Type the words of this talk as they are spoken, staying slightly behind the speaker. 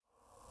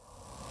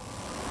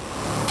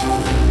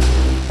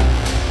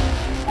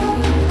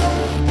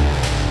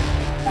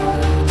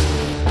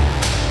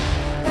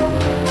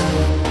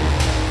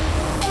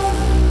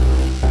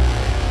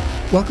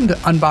Welcome to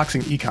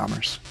Unboxing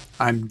E-Commerce.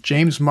 I'm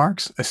James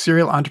Marks, a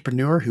serial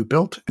entrepreneur who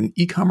built an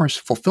e-commerce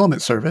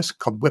fulfillment service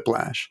called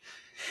Whiplash.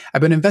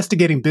 I've been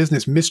investigating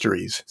business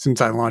mysteries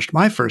since I launched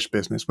my first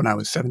business when I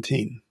was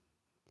 17.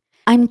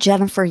 I'm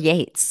Jennifer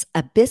Yates,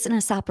 a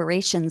business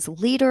operations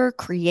leader,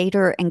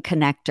 creator, and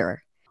connector.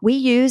 We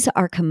use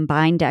our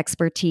combined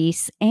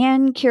expertise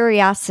and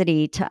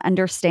curiosity to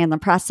understand the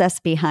process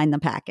behind the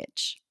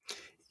package.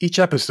 Each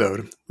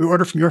episode, we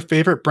order from your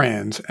favorite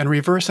brands and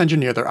reverse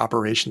engineer their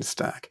operations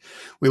stack.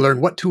 We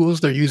learn what tools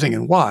they're using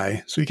and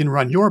why, so you can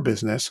run your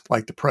business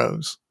like the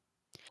pros.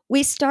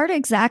 We start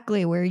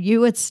exactly where you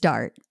would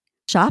start,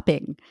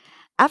 shopping.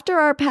 After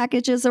our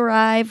packages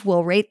arrive,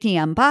 we'll rate the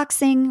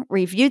unboxing,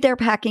 review their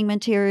packing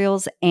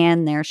materials,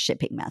 and their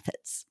shipping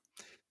methods.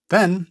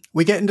 Then,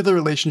 we get into the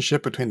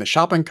relationship between the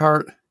shopping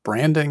cart,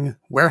 branding,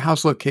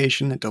 warehouse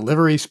location,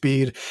 delivery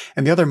speed,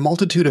 and the other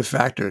multitude of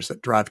factors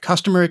that drive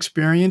customer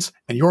experience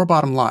and your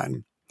bottom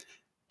line.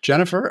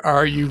 Jennifer,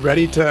 are you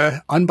ready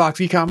to unbox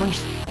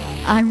e-commerce?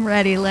 I'm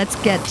ready. Let's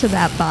get to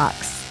that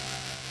box.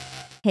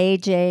 Hey,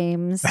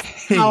 James.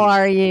 Hey. How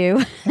are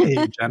you?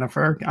 Hey,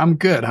 Jennifer. I'm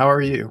good. How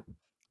are you?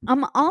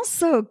 I'm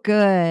also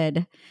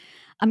good.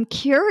 I'm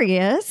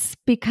curious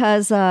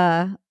because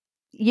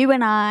you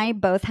and I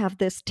both have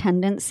this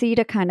tendency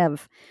to kind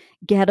of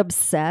get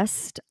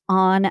obsessed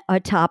on a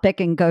topic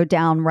and go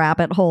down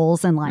rabbit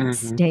holes and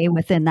stay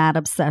within that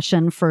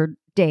obsession for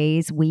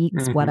days,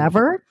 weeks,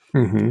 whatever.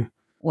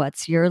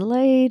 What's your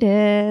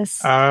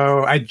latest?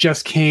 Oh, I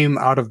just came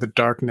out of the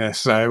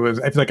darkness. I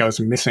feel like I was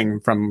missing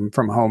from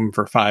home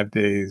for 5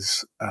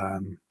 days.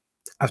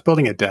 I was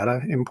building a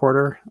data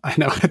importer. I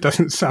know it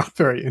doesn't sound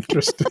very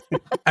interesting.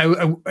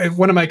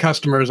 One of my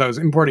customers, I was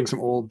importing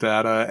some old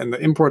data, and the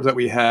import that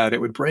we had,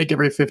 it would break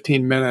every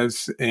 15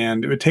 minutes,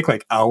 and it would take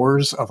like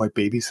hours of like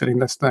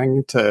babysitting this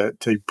thing to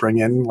bring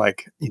in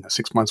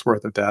 6 months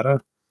worth of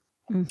data.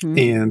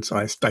 And so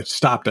I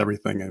stopped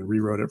everything and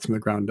rewrote it from the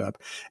ground up.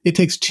 It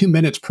takes 2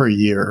 minutes per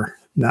year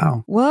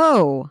now.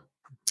 Whoa.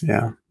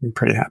 Yeah, I'm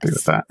pretty happy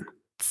with that.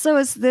 So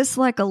is this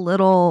like a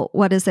little,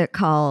 what is it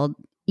called?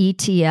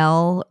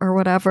 ETL or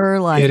whatever?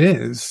 Like It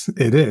is.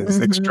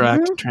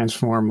 Extract,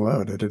 transform,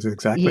 load. It is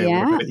exactly a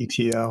little bit of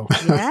ETL.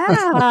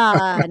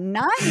 Yeah,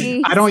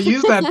 nice. I don't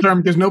use that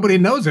term because nobody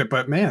knows it,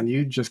 but man,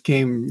 you just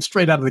came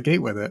straight out of the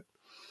gate with it.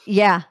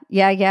 Yeah.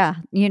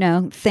 You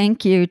know,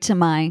 thank you to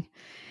my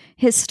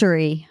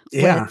history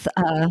with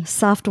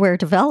software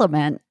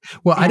development.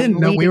 Well, I didn't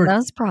know we were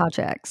those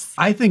projects.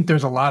 I think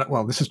there's a lot.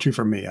 Well, this is true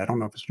for me. I don't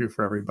know if it's true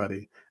for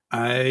everybody.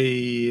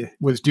 I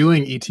was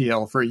doing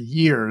ETL for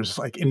years,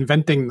 like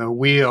inventing the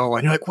wheel,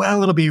 and you're like,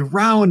 well, it'll be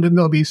round and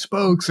there'll be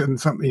spokes and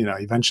something,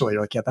 eventually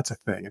you're like, yeah, that's a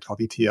thing. It's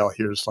called ETL.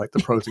 Here's like the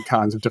pros and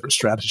cons of different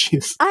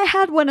strategies. I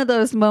had one of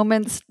those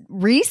moments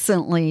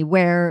recently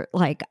where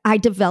like I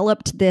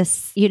developed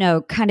this,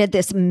 kind of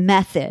this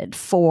method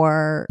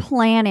for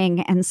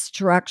planning and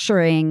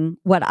structuring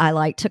what I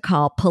like to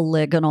call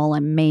polygonal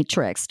and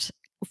matrixed,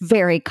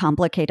 very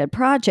complicated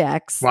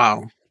projects.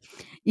 Wow.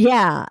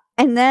 Yeah.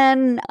 And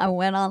then I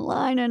went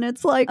online and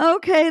it's like,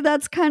 okay,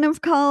 that's kind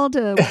of called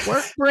a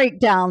work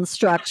breakdown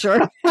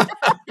structure.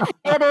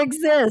 It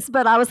exists.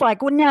 But I was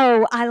like, well,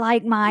 no, I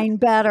like mine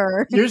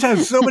better. Yours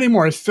has so many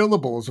more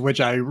syllables, which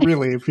I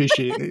really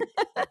appreciate.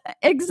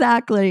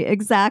 Exactly.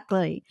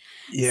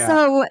 Yeah.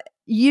 So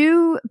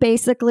you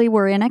basically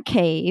were in a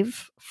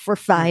cave for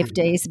 5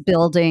 days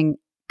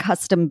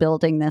custom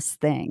building this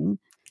thing.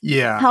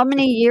 Yeah. How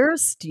many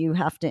years do you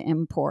have to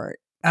import?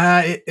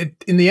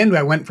 In the end,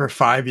 I went for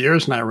 5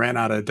 years and I ran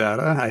out of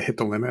data. I hit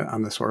the limit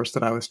on the source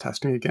that I was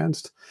testing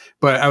against.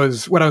 But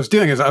what I was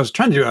doing is I was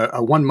trying to do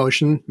a one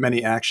motion,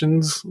 many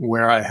actions,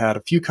 where I had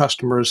a few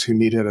customers who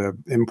needed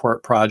an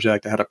import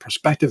project. I had a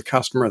prospective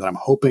customer that I'm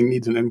hoping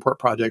needs an import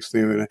project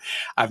soon.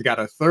 I've got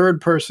a third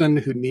person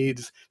who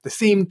needs the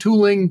same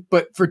tooling,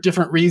 but for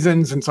different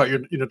reasons. And so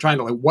you're trying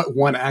to what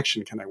one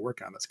action can I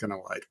work on that's going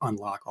to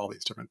unlock all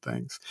these different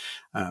things.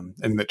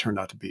 And it turned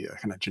out to be a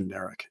kind of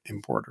generic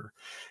importer.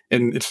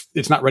 And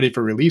it's not ready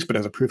for release, but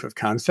as a proof of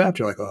concept,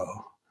 you're like,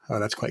 oh,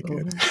 that's quite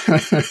good.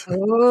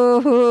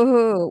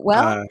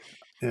 Well,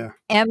 yeah.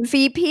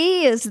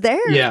 MVP is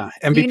there. Yeah,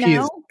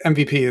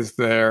 MVP is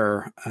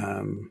there.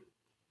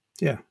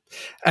 Yeah.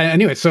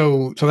 Anyway,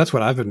 so that's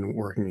what I've been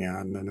working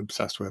on and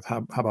obsessed with.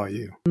 How about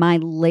you? My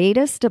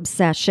latest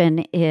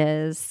obsession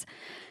is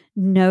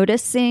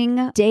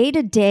noticing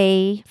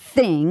day-to-day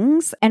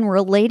things and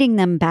relating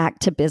them back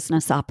to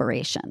business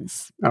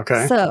operations.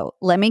 Okay. So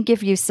let me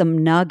give you some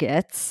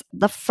nuggets.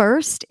 The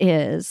first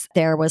is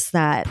there was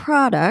that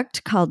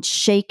product called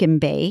Shake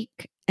and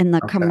Bake, and the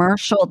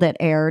commercial that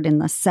aired in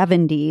the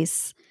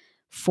 70s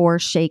for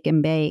Shake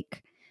and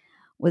Bake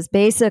was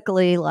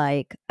basically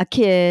like a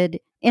kid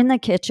in the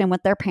kitchen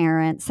with their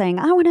parents saying,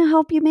 I want to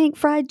help you make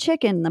fried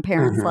chicken. The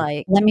parents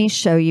like, let me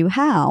show you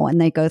how. And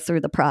they go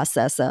through the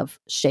process of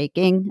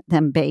shaking,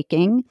 then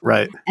baking,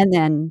 right, and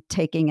then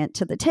taking it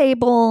to the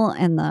table,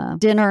 and the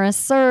dinner is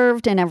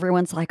served and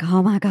everyone's like,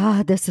 oh my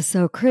God, this is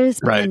so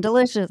crispy and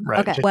delicious.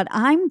 Right. Okay. What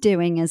I'm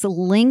doing is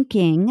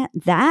linking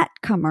that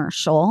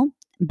commercial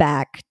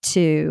back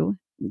to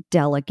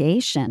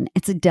delegation.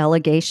 It's a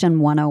delegation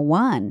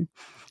 101.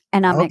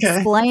 And I'm Okay.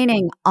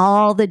 explaining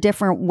all the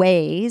different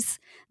ways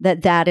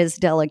that is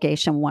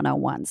delegation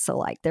 101. So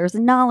like there's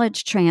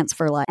knowledge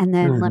transfer, and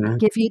then let me Mm-hmm.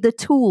 give you the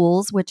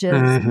tools, which is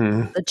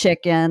Mm-hmm. the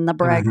chicken, the Mm-hmm.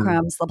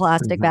 breadcrumbs, the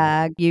plastic Mm-hmm.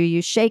 bag.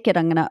 You shake it.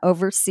 I'm going to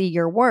oversee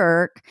your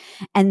work,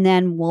 and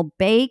then we'll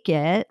bake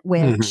it,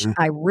 which Mm-hmm.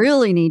 I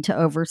really need to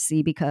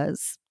oversee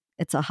because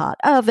it's a hot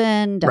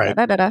oven. Da da Right.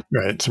 da da da.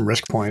 Right. Some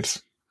risk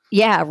points.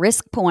 Yeah,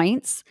 risk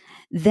points.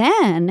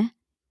 Then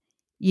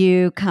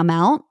you come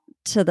out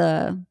to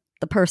the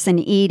person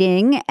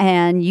eating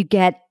and you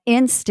get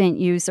instant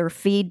user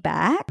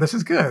feedback. This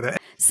is good.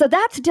 So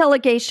that's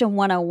delegation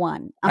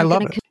 101. I I'm love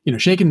going it. to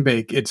Shake and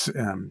bake. It's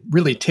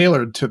really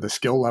tailored to the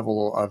skill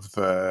level of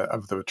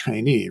the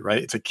trainee,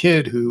 right? It's a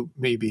kid who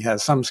maybe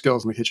has some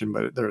skills in the kitchen,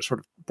 but they're sort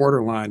of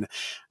borderline,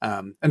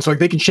 and so like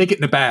they can shake it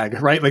in a bag,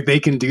 right? Like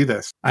they can do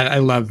this. I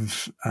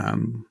love.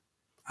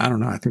 I don't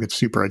know. I think it's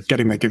super at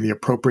getting the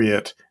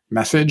appropriate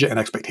message and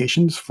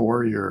expectations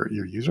for your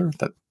user.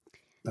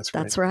 That's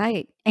great. That's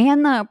right.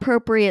 And the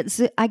appropriate,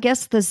 I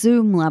guess, the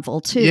Zoom level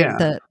too,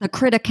 Yeah. the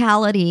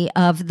criticality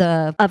of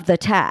the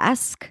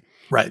task.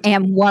 Right.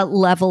 And what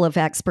level of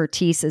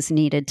expertise is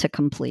needed to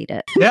complete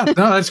it. Yeah, no,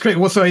 that's great.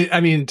 Well, so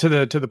I mean, to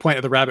the point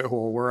of the rabbit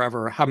hole,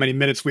 wherever how many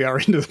minutes we are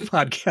into the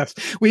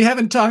podcast, we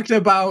haven't talked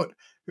about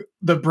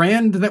the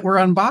brand that we're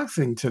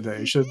unboxing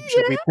today. Should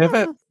we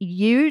pivot?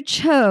 You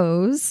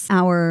chose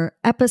our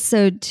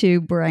episode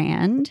 2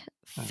 brand,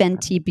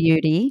 Fenty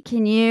Beauty.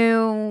 Can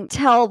you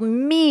tell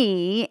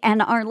me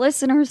and our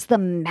listeners the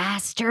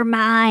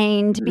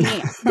mastermind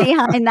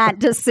behind that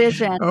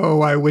decision?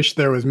 Oh, I wish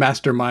there was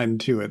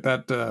mastermind to it.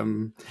 That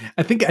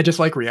I think I just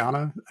like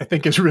Rihanna. I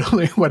think is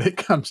really what it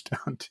comes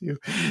down to.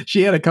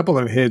 She had a couple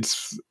of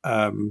hits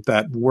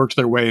that worked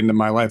their way into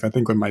my life. I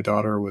think when my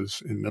daughter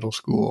was in middle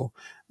school,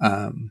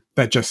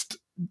 that just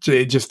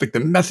like the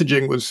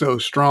messaging was so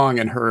strong,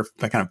 and her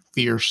that kind of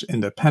fierce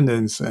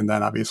independence. And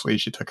then obviously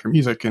she took her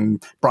music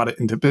and brought it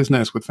into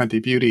business with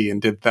Fenty Beauty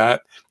and did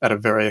that at a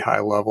very high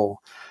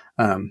level.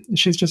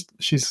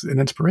 She's an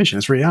inspiration.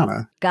 It's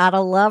Rihanna.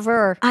 Gotta love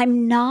her.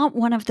 I'm not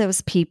one of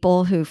those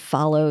people who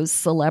follows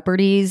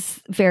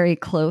celebrities very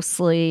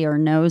closely or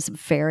knows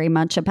very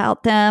much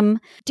about them.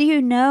 Do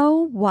you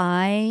know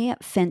why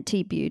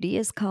Fenty Beauty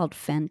is called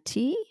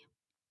Fenty?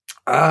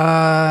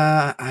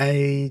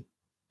 I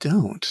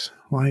don't.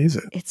 Why is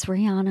it? It's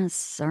Rihanna's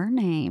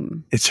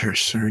surname. It's her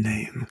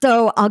surname.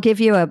 So I'll give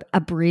you a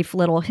brief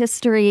little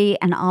history,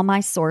 and all my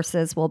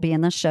sources will be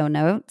in the show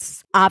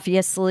notes.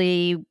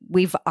 Obviously,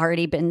 we've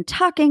already been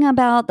talking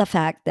about the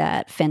fact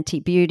that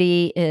Fenty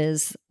Beauty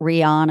is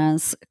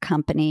Rihanna's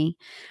company.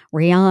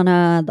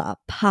 Rihanna, the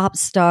pop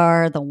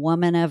star, the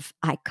woman of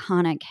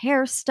iconic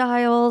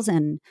hairstyles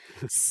and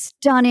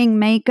stunning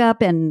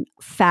makeup and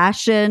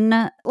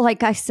fashion.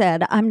 Like I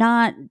said, I'm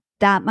not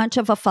that much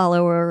of a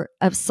follower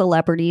of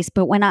celebrities,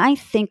 but when I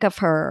think of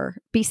her,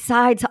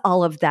 besides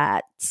all of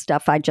that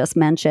stuff I just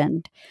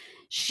mentioned,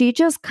 she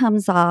just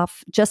comes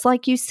off, just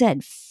like you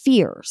said,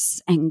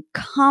 fierce and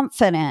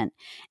confident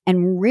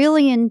and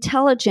really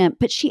intelligent,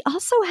 but she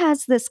also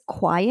has this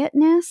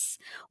quietness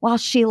while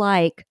she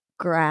like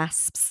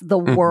grasps the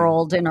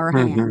world in her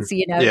hands.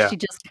 You know, Yeah.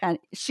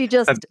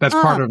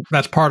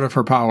 That's part of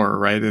her power,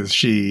 right? Is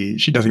she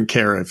doesn't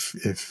care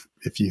if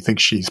you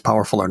think she's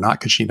powerful or not,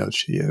 because she knows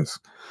she is.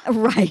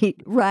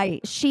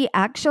 Right. She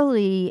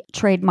actually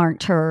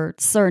trademarked her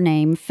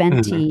surname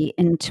Fenty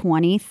in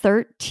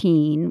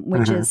 2013,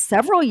 which is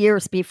several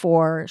years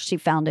before she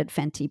founded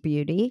Fenty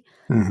Beauty.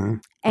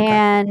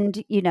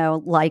 And,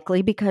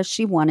 likely because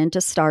she wanted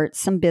to start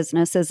some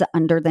businesses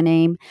under the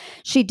name.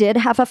 She did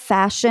have a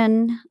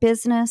fashion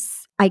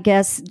business. I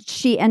guess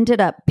she ended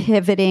up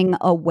pivoting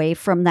away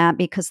from that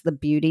because the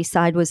beauty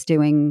side was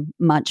doing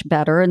much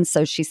better. And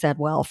so she said,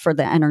 well, for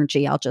the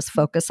energy, I'll just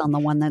focus on the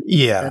one that's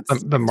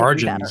the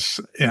margins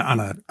on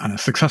a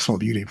successful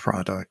beauty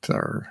product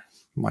are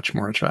much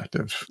more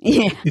attractive.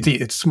 Yeah.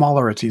 It's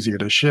smaller. It's easier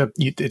to ship.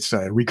 It's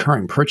a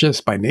recurring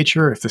purchase by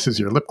nature. If this is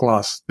your lip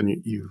gloss,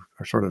 then you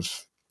are sort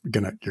of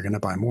you're gonna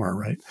buy more,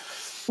 right?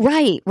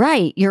 Right.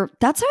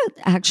 That's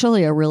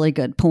actually a really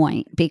good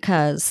point,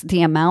 because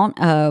the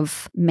amount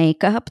of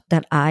makeup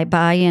that I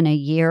buy in a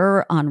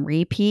year on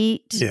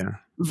repeat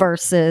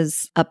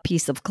versus a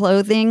piece of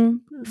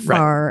clothing,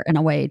 far and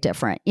away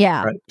different.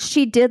 Yeah. Right.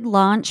 She did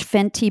launch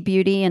Fenty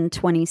Beauty in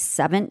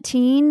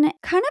 2017.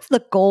 Kind of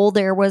the goal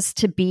there was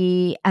to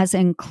be as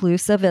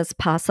inclusive as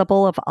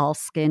possible of all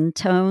skin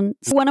tones.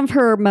 One of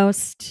her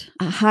most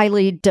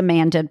highly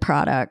demanded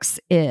products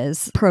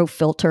is Pro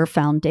Filter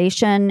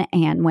Foundation.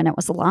 And when it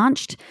was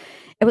launched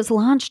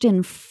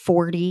in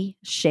 40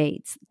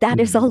 shades. That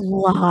is a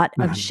lot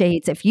of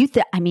shades. If you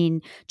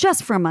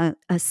just from a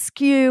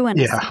SKU and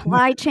a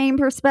supply chain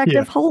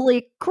perspective,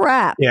 holy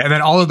crap. Yeah, and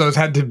then all of those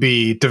had to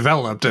be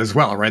developed as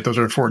well, right? Those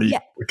are 40 Yeah.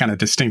 kind of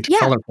distinct Yeah.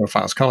 color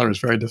profiles. Color is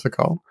very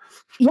difficult.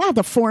 Yeah,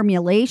 the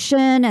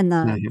formulation and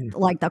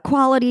Mhm. the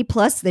quality,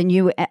 plus then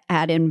you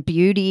add in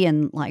beauty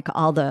and like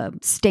all the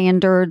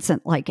standards and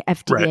like Right,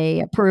 FDA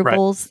right,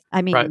 approvals. I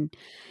right. mean,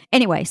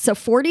 anyway, so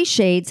 40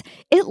 shades,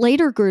 it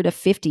later grew to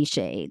 50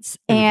 shades.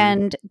 Mhm,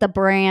 And the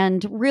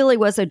brand really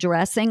was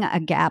addressing a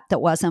gap that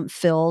wasn't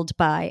filled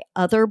by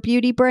other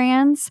beauty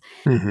brands.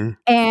 mhm.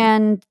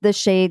 And the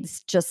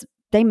shades just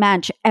they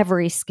match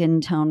every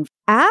skin tone.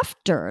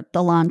 After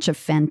the launch of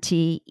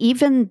Fenty,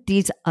 even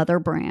these other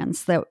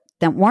brands that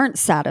weren't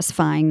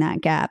satisfying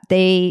that gap,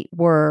 they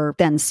were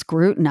then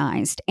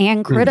scrutinized and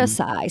Mhm.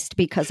 criticized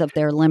because of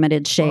their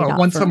limited shade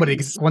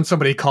offerings. Once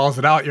somebody calls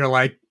it out, you're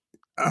like,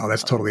 "Oh,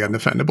 that's totally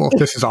undefendable.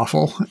 This is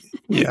awful."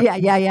 Yeah. Yeah,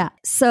 yeah, yeah.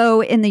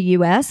 So in the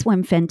US,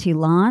 when Fenty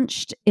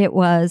launched, it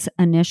was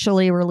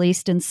initially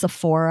released in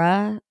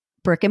Sephora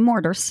brick and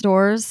mortar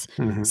stores,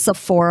 Mhm.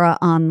 Sephora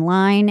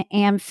online,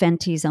 and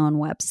Fenty's own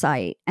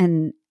website.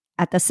 And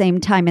at the same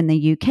time in the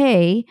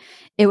UK,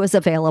 it was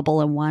available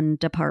in one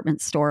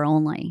department store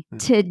only. Mhm.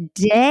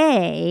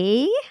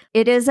 Today,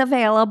 it is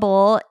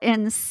available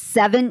in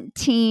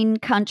 17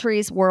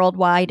 countries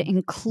worldwide, Mhm.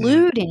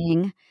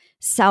 including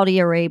Saudi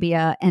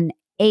Arabia and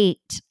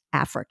 8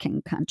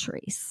 African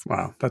countries.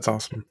 Wow, that's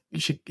awesome.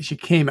 She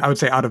came, I would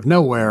say, out of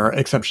nowhere,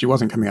 except she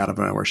wasn't coming out of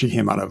nowhere. She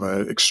came out of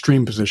an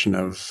extreme position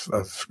of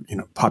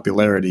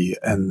popularity,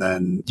 and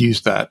then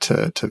used that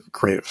to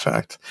great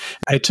effect.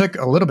 I took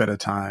a little bit of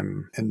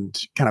time and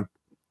kind of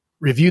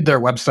reviewed their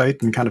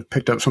website and kind of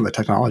picked up some of the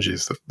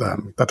technologies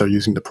that they're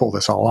using to pull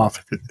this all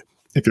off.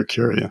 If you're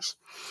curious.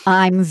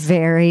 I'm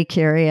very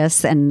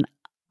curious, and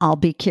I'll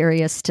be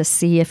curious to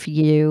see if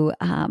you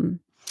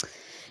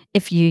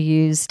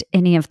used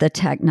any of the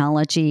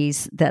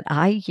technologies that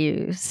I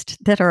used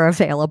that are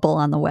available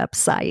on the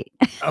website.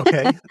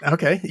 Okay.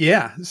 Okay.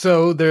 Yeah.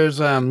 So there's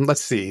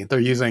let's see. They're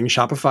using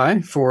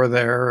Shopify for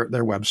their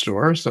web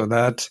store, so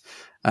that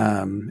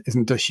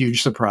isn't a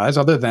huge surprise,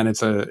 other than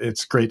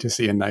it's great to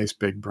see a nice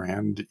big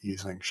brand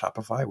using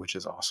Shopify, which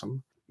is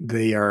awesome.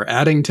 They are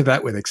adding to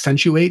that with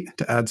Accentuate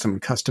to add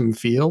some custom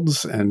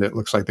fields, and it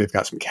looks like they've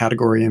got some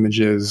category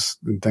images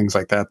and things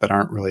like that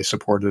aren't really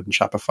supported in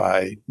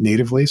Shopify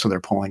natively, so they're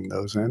pulling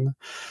those in.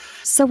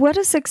 So, what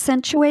does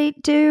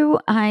Accentuate do?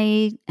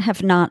 I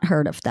have not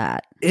heard of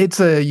that. It's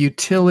a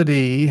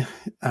utility.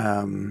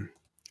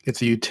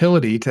 It's a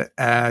utility to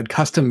add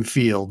custom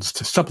fields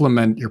to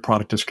supplement your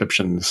product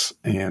descriptions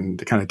and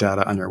the kind of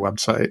data on your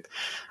website.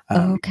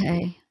 Um,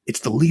 Okay.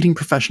 it's the leading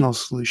professional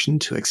solution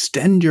to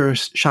extend your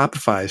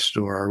Shopify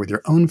store with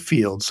your own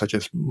fields, such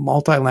as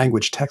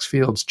multi-language text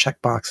fields,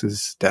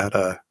 checkboxes,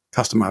 data,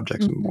 custom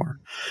objects, and more.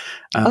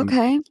 Mhm. Um,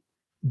 Okay.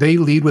 they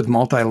lead with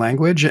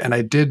multi-language, and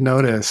I did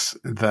notice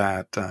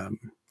that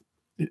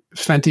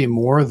Fenty,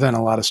 more than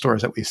a lot of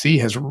stores that we see,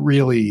 has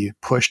really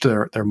pushed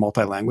their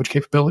multi-language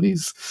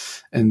capabilities.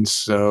 And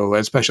so,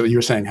 especially you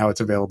were saying how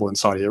it's available in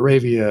Saudi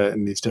Arabia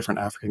and these different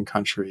African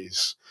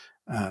countries.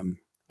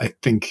 I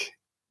think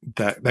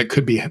that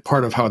could be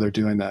part of how they're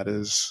doing that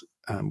is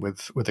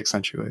with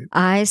Accentuate.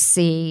 I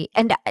see.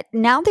 And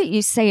now that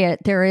you say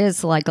it, there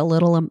is like a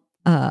little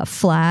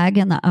flag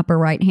in the upper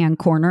right hand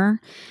corner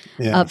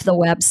Yeah, of the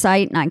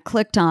website, and I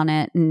clicked on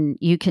it, and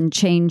you can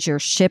change your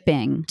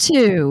shipping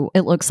to,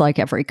 it looks like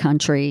every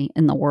country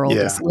in the world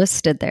yeah. is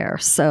listed there.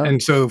 So,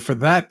 And so for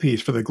that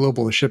piece, for the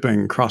global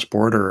shipping cross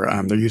border,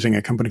 they're using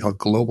a company called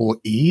Global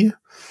E.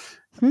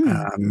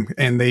 hmm.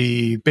 And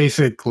they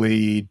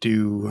basically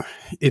do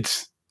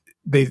it's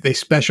they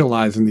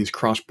specialize in these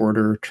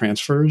cross-border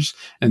transfers.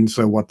 And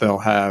so what they'll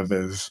have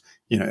is,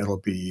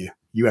 it'll be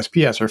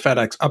USPS or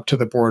FedEx up to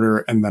the border,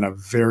 and then a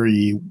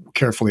very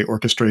carefully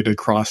orchestrated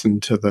cross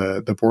into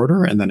the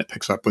border, and then it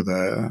picks up with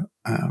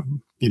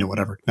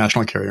whatever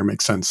national carrier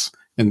makes sense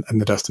in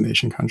the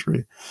destination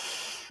country.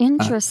 Uh,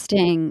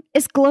 Interesting.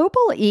 Is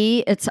Global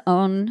E its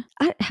own?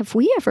 Have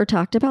we ever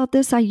talked about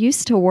this? I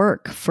used to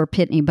work for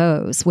Pitney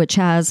Bowes, which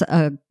has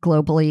a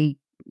globally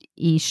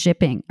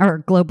e-shipping or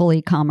global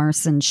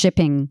e-commerce and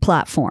shipping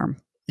platform.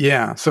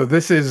 yeah, so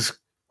this is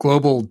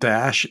Global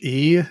Dash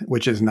E,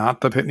 which is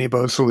not the Pitney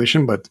Bowes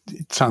solution, but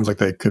it sounds like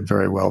they could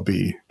very well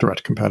be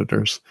direct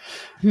competitors.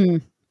 Hmm.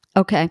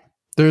 Okay.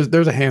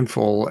 There's a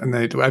handful, and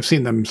I've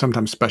seen them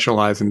sometimes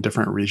specialize in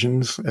different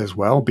regions as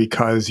well,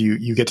 because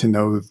you get to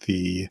know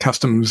the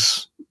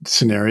customs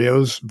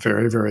scenarios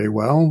very, very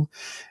well.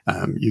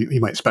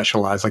 You might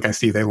specialize, like I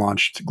see they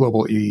launched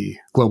Global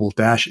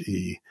Dash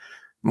E,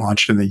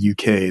 launched in the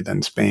UK,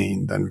 then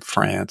Spain, then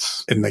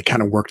France, and they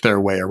kind of worked their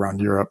way around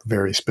Europe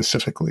very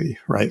specifically,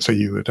 right? So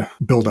you would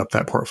build up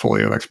that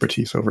portfolio of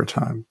expertise over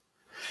time.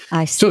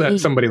 I So that see.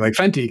 somebody like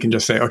Fenty can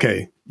just say,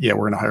 okay, yeah,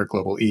 we're going to hire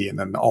Global E. And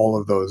then all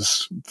of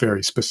those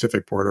very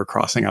specific border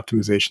crossing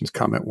optimizations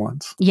come at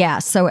once. Yeah.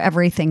 So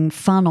everything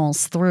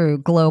funnels through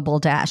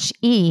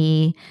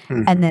Global-E,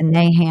 and then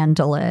they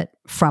handle it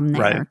from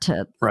there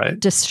to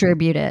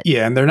distribute it.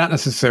 Yeah. And they're not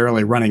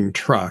necessarily running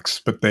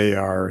trucks, but they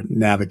are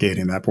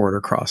navigating that border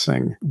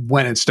crossing.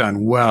 When it's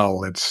done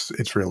well,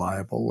 it's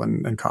reliable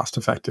and cost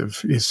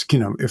effective. It's,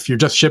 if you're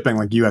just shipping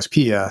like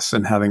USPS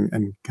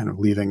and kind of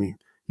leaving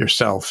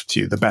yourself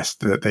to the best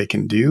that they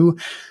can do,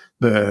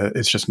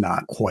 it's just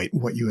not quite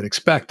what you would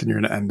expect, and you're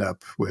going to end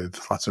up with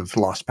lots of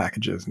lost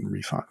packages and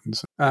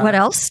refunds. What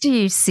else do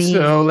you see?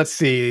 So let's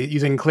see,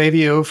 using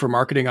Klaviyo for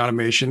marketing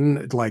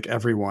automation, like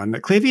everyone.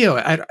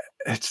 Klaviyo,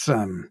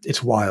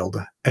 it's wild.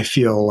 I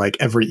feel like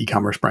every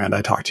e-commerce brand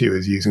I talk to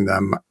is using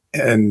them,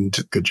 and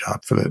good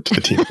job to the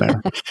team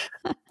there.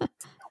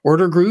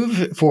 Order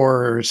Groove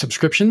for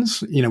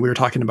subscriptions. We were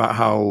talking about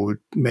how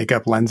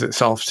makeup lends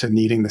itself to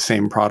needing the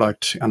same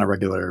product on a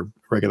regular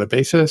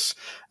basis.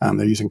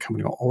 They're using a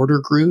company called Order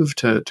Groove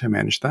to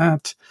manage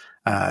that.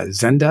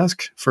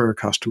 Zendesk for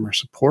customer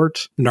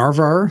support.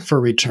 Narvar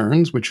for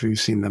returns, which we've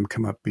seen them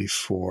come up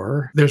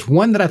before. There's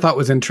one that I thought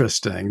was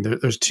interesting.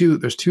 There's two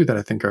that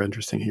I think are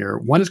interesting here.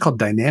 One is called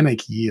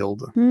Dynamic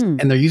Yield, and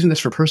they're using this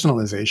for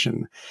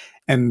personalization.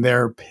 And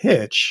their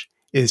pitch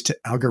is to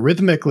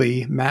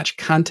algorithmically match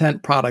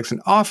content, products,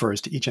 and offers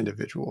to each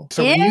individual.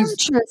 So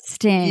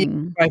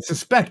interesting. I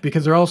suspect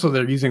because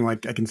they're using,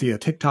 like, I can see a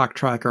TikTok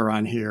tracker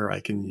on here.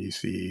 You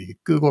see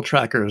Google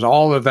trackers,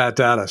 all of that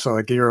data. So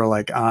like you're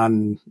like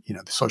on,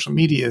 the social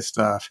media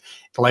stuff,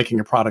 liking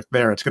a product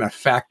there, it's going to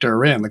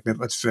factor in. Like,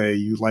 let's say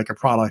you like a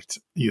product,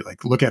 you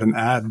like look at an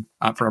ad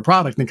for a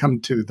product and come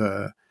to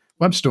the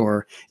web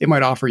store, it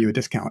might offer you a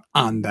discount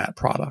on that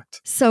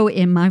product. So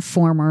in my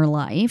former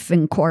life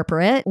in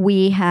corporate,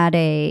 we had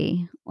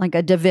a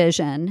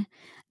division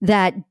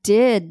that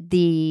did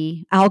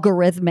the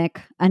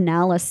algorithmic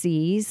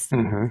analyses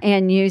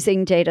and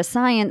using data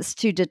science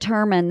to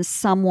determine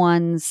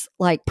someone's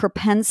like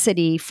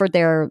propensity for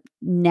their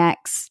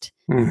next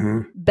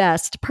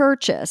best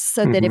purchase.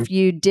 So that if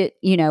you did,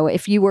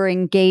 if you were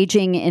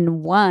engaging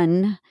in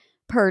one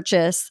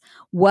purchase,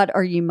 what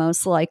are you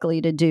most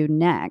likely to do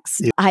next?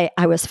 Yeah.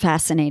 I was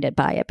fascinated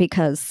by it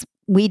because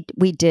we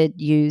did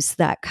use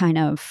that kind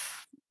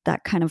of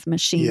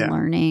machine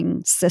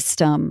learning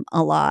system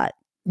a lot.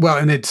 Well,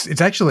 and it's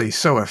actually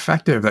so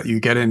effective that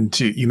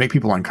you make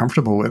people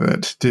uncomfortable with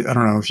it. I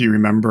don't know if you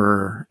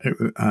remember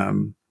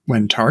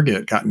when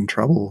Target got in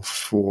trouble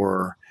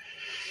for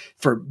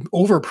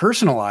over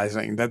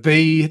personalizing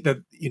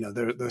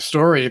the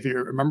story, if you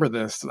remember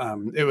this,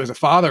 it was a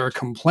father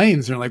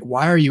complains, they're like,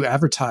 why are you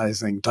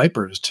advertising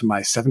diapers to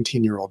my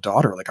 17-year-old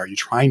daughter? Like, are you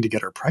trying to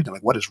get her pregnant?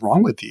 Like, what is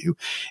wrong with you?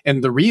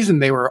 And the reason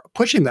they were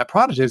pushing that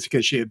product is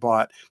because she had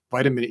bought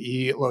vitamin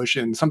E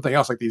lotion, something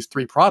else, like these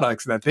 3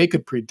 products that they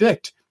could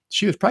predict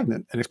she was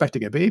pregnant and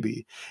expecting a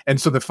baby. And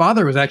so the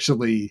father was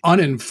actually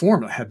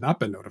uninformed, had not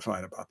been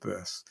notified about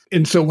this.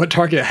 And so what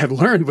Target had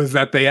learned was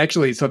that they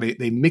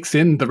mix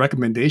in the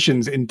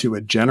recommendations into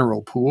a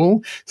general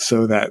pool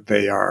so that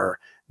they are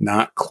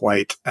not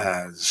quite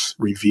as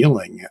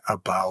revealing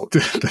about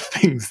the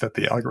things that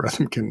the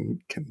algorithm can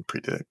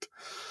predict.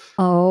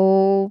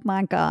 Oh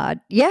my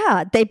God.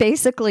 Yeah. They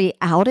basically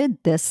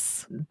outed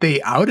this.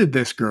 They outed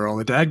this girl.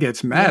 The dad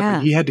gets mad,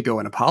 but he had to go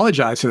and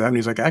apologize to them. And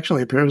he's like,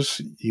 actually, it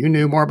appears you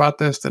knew more about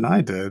this than I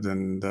did.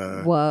 And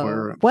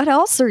whoa. What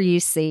else are you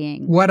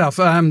seeing? What else?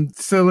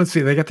 So let's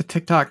see. They got the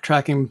TikTok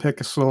tracking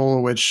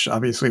pixel, which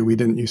obviously we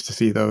didn't used to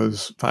see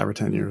those 5 or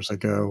 10 years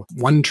ago.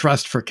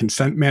 OneTrust for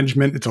consent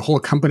management. It's a whole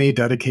company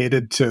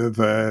dedicated to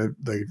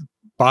the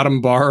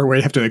bottom bar where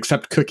you have to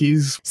accept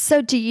cookies.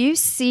 So do you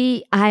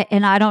see, I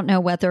don't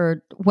know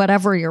whatever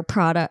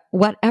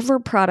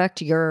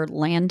product you're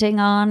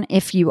landing on,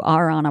 if you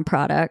are on a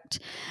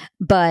product,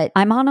 but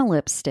I'm on a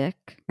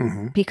lipstick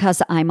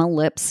because I'm a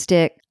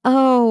lipstick,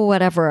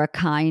 whatever a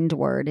kind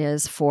word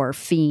is for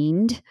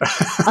fiend.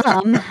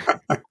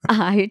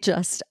 I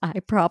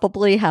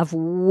probably have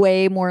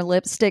way more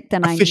lipstick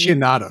than I need.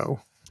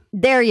 Aficionado.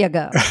 There you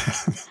go.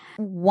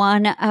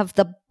 One of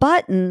the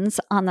buttons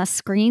on the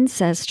screen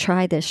says,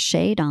 try this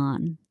shade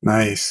on.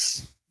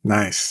 Nice.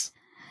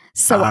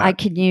 So I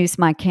can use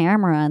my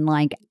camera and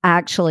like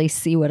actually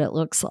see what it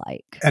looks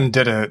like. And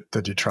did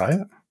you try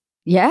it?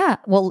 Yeah.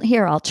 Well,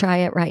 here, I'll try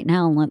it right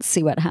now and let's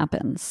see what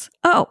happens.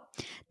 Oh,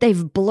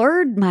 they've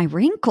blurred my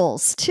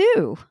wrinkles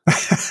too.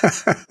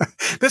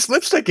 This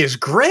lipstick is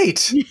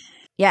great.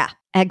 Yeah.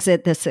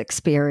 Exit this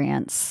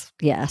experience.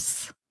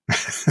 Yes.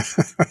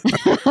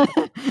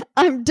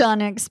 I'm done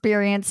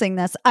experiencing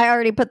this. I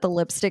already put the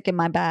lipstick in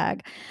my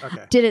bag.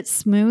 Okay. Did it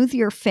smooth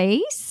your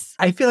face?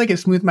 I feel like it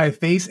smoothed my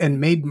face and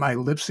made my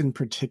lips in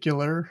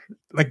particular.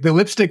 Like the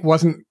lipstick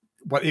wasn't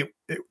the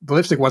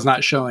lipstick was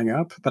not showing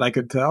up that I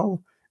could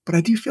tell, but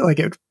I do feel like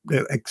it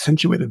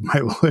accentuated my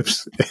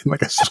lips in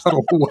like a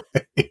subtle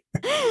way.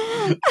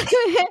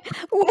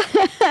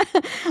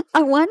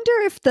 I wonder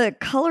if the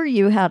color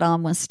you had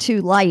on was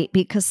too light,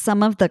 because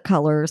some of the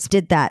colors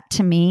did that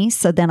to me.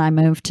 So then I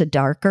moved to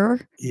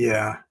darker.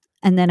 Yeah.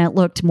 And then it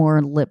looked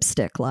more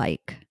lipstick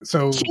like.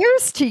 So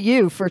cheers to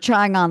you for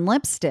trying on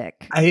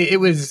lipstick. It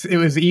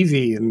was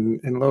easy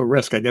and low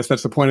risk. I guess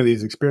that's the point of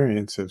these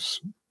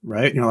experiences,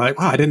 right? You know, like,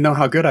 wow, I didn't know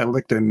how good I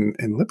looked in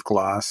lip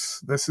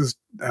gloss. This is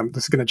going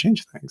to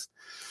change things.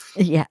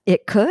 Yeah,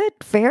 it could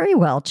very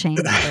well change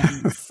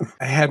things.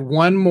 I had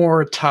one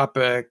more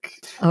topic.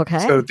 Okay.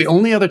 So the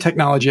only other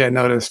technology I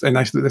noticed, and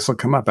actually this will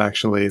come up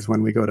actually, is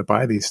when we go to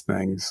buy these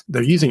things,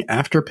 they're using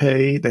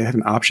Afterpay. They have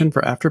an option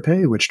for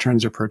Afterpay, which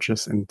turns your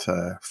purchase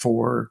into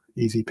 4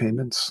 easy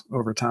payments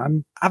over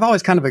time. I've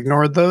always kind of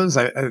ignored those.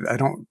 I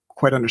don't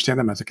quite understand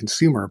them as a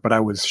consumer, but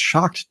I was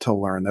shocked to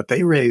learn that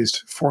they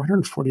raised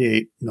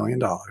 $448 million.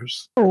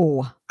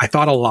 Oh. I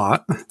thought a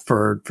lot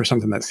for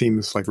something that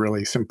seems like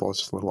really simple. It's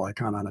just a little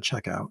icon on a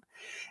checkout.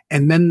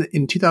 And then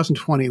in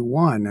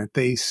 2021,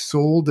 they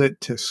sold it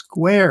to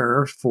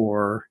Square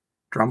for,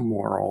 drum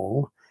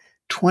roll,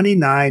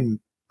 $29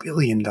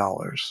 billion.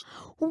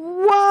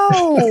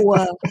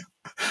 Whoa!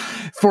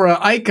 For an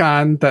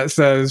icon that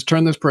says,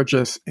 turn this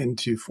purchase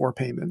into 4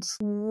 payments.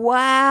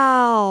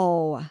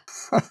 Wow.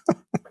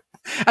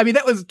 I mean,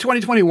 that was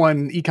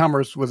 2021.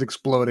 E-commerce was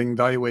exploding.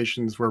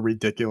 Valuations were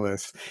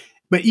ridiculous.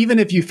 But even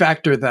if you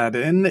factor that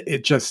in,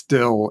 it just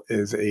still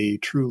is a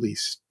truly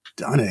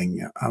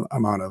stunning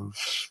amount of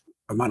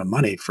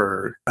money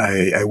for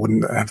I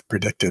wouldn't have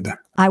predicted.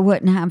 I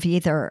wouldn't have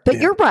either. But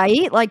you're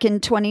right. Like in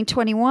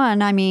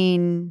 2021, I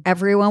mean,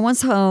 everyone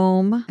was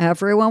home.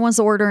 Everyone was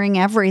ordering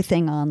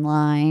everything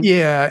online.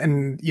 Yeah.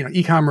 And, you know,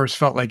 e-commerce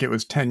felt like it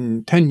was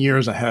 10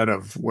 years ahead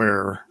of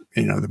where,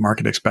 you know, the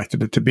market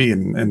expected it to be.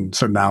 And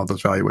so now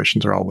those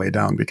valuations are all way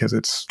down because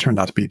it's turned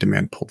out to be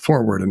demand pulled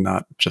forward and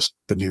not just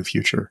the new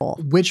future. Cool.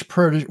 Which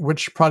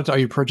product are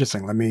you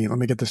purchasing? Let me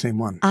get the same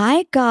one.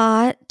 I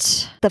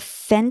got the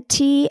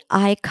Fenty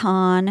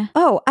Icon.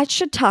 Oh, I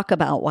should talk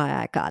about why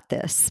I got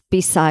this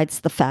besides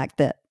the fact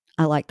that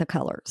I like the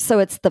color. So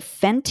it's the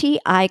Fenty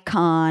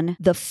Icon,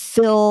 the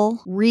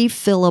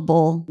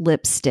refillable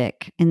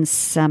lipstick in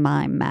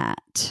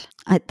semi-matte.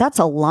 That's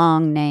a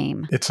long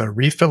name. It's a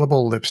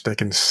refillable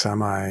lipstick in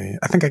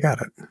I think I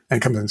got it. And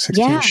it comes in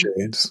 16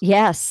 shades.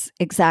 Yes,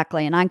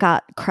 exactly. And I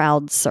got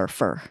Crowd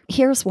Surfer.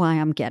 Here's why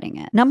I'm getting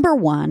it. Number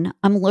one,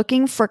 I'm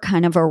looking for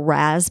kind of a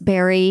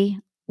raspberry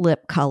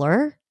lip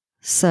color.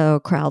 So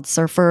Crowd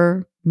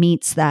Surfer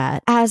meets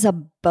that. As a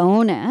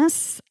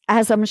bonus,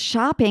 as I'm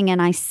shopping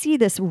and I see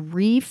this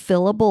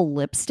refillable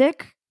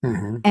lipstick,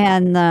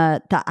 and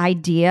the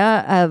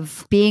idea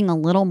of being a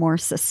little more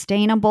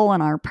sustainable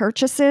in our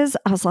purchases,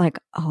 I was like,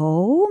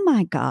 oh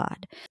my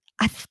God.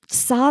 I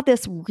saw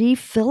this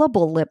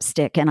refillable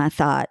lipstick and I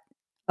thought,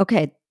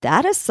 okay,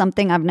 that is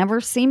something I've never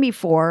seen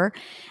before.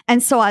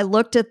 And so I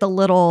looked at the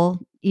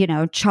little, you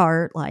know,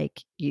 chart,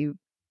 like you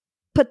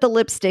put the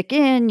lipstick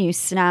in, you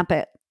snap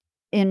it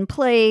in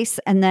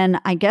place. And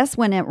then I guess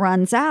when it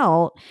runs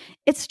out,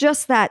 it's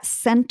just that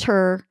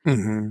center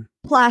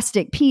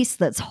plastic piece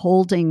that's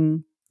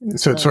holding.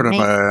 So it's sort of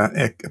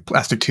a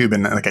plastic tube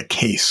in like a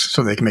case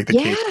so they can make the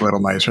case a little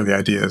nicer. The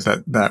idea is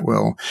that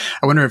will,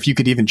 I wonder if you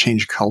could even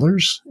change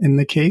colors in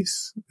the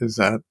case. Is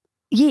that?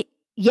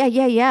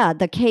 Yeah.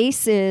 The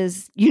case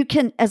is, you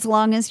can, as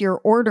long as you're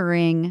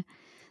ordering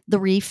the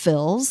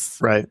refills.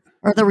 Right.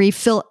 Or the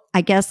refill, I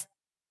guess.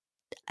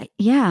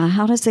 Yeah.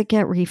 How does it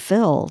get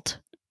refilled?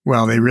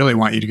 Well, they really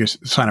want you to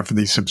sign up for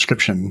the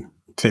subscription,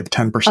 save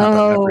 10%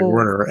 on every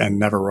order and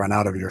never run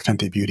out of your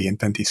Fenty Beauty and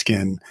Fenty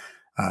Skin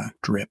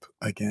drip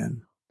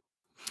again.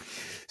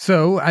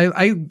 So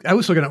I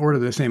was still going to order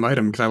the same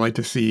item because I like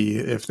to see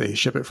if they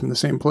ship it from the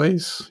same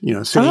place. You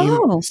know,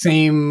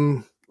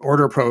 same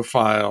order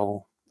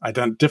profile,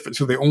 different.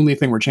 So the only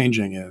thing we're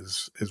changing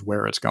is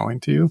where it's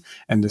going to,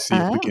 and to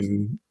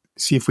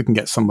see if we can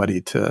get somebody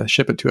to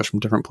ship it to us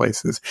from different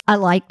places. I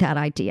like that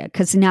idea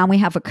because now we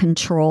have a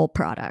control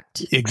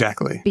product.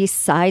 Exactly.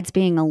 Besides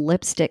being a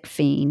lipstick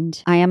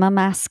fiend, I am a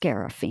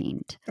mascara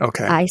fiend.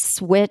 Okay. I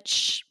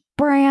switch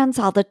brands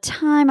all the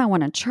time. I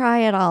want to try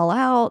it all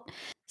out.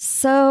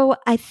 So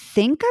I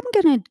think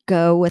I'm going to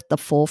go with the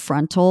Full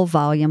Frontal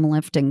Volume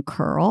Lift and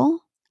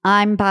Curl.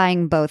 I'm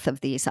buying both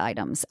of these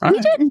items. We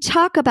didn't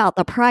talk about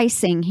the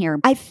pricing here.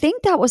 I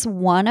think that was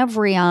one of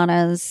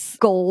Rihanna's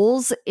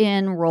goals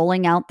in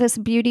rolling out this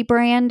beauty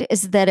brand,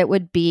 is that it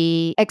would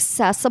be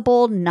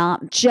accessible,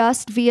 not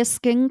just via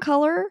skin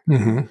color,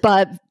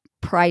 but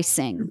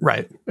pricing.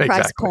 Right. Exactly.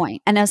 Price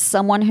point. And as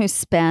someone who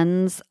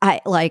spends,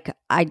 I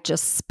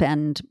just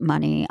spend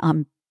money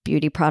on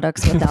beauty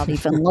products without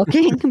even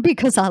looking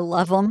because I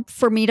love them.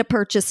 For me to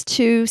purchase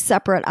 2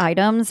 separate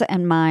items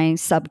and my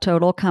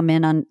subtotal come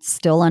in on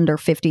still under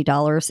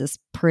 $50 is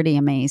pretty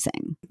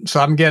amazing.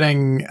 So I'm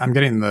getting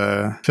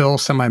the Fill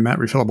Semi Matte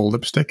Refillable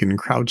Lipstick in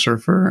Crowd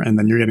Surfer, and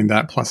then you're getting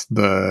that plus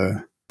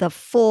the the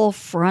full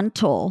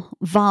frontal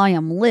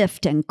volume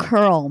lift and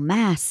curl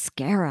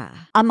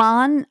mascara.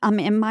 I'm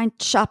in my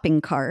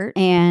shopping cart,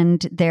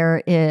 and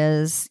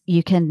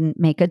you can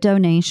make a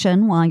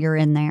donation while you're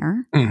in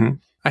there. Mm-hmm.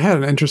 I had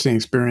an interesting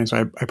experience.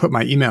 I put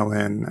my email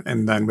in,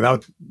 and then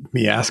without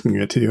me asking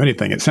it to do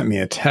anything, it sent me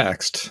a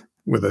text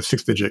with a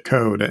 6-digit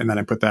code, and then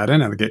I put that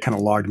in, and it kind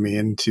of logged me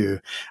into,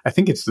 I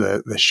think it's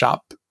the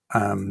shop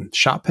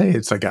pay.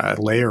 It's like a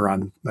layer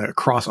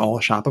across all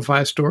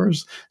Shopify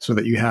stores, so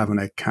that you have an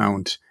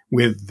account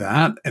with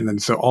that, and then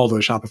so all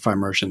those Shopify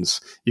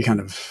merchants, you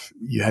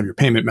have your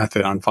payment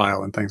method on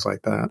file and things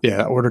like that.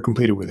 Yeah, order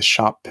completed with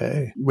Shop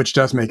Pay, which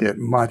does make it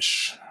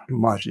much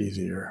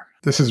easier.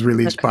 This is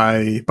released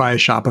by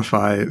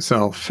Shopify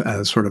itself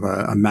as sort of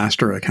a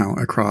master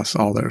account across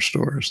all their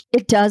stores.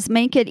 It does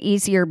make it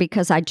easier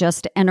because I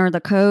just enter the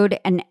code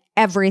and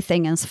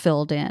everything is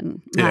filled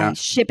in. My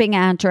shipping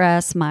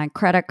address, my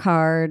credit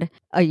card.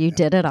 Oh, you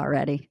did it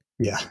already.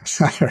 Yeah,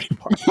 I already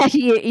bought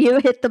it. You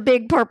hit the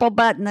big purple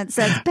button that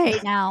says pay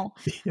now.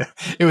 Yeah,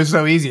 it was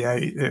so easy.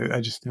 It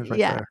was right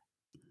there.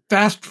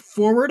 Fast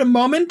forward a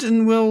moment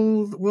and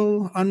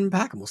we'll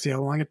unpack them. We'll see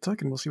how long it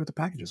took, and we'll see what the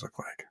packages look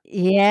like.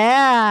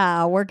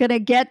 Yeah, we're going to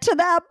get to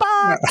that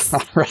box.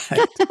 All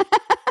right.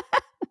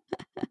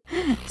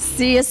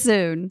 See you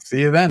soon.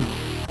 See you then.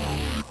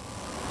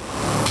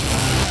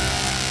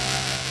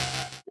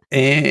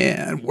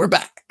 And we're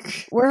back.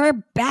 We're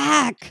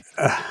back.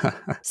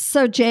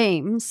 So,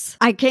 James,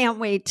 I can't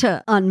wait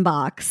to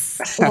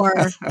unbox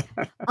or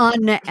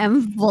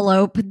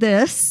unenvelope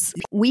this.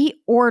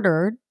 We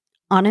ordered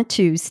on a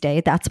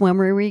Tuesday. That's when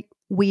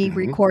we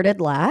recorded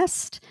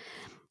last.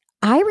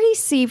 I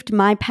received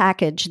my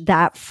package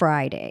that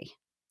Friday.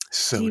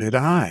 So did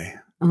I.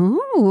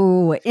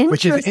 Oh, interesting.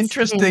 Which is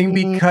interesting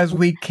because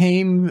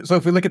so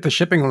if we look at the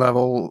shipping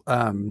level,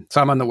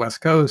 so I'm on the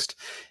West Coast.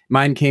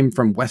 Mine came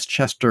from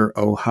Westchester,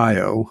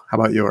 Ohio. How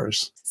about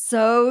yours?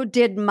 So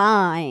did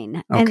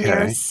mine. Okay. And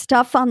there's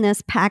stuff on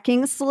this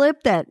packing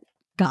slip that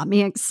got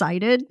me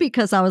excited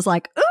because I was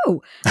like,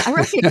 ooh, I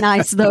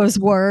recognize those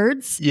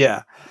words.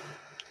 Yeah.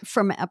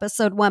 From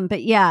episode 1.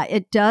 But yeah,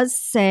 it does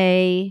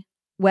say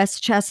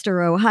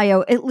Westchester,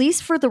 Ohio, at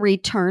least for the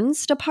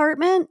returns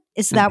department.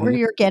 Is that where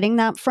you're getting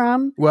that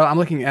from? Well, I'm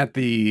looking at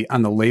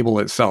on the label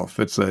itself.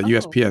 It's a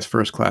USPS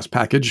first class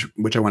package,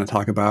 which I want to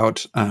talk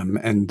about.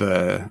 And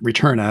the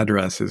return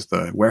address is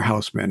the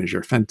warehouse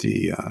manager,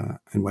 Fenty,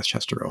 in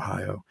Westchester,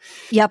 Ohio.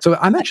 Yep. So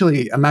I'm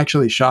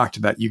actually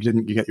shocked that you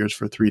get yours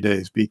for 3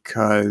 days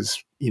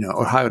because,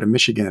 Ohio to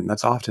Michigan,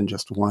 that's often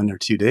just 1 or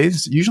 2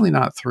 days, usually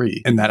not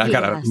 3. And that I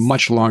got a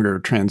much longer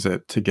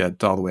transit to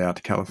get all the way out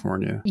to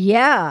California.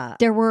 Yeah.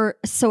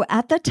 So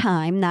at the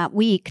time that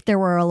week, there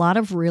were a lot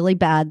of really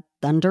bad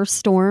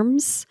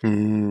thunderstorms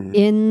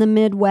in the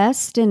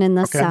Midwest and in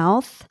the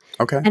South.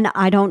 Okay. And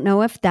I don't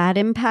know if that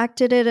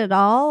impacted it at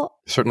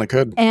all. Certainly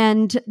could.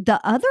 And the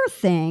other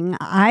thing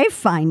I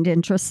find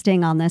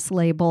interesting on this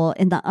label,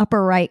 in the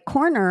upper right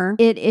corner,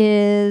 it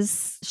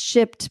is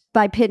shipped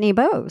by Pitney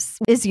Bowes.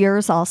 Is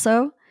yours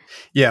also?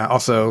 Yeah.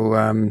 Also,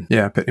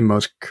 Pitney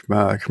Bowes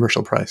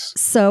commercial price.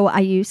 So I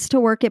used to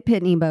work at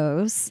Pitney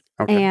Bowes,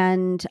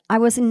 and I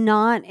was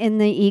not in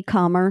the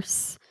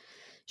Ecommerce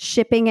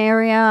shipping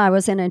area. I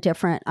was in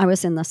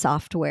the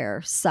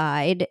software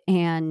side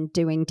and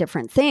doing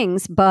different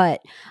things,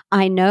 but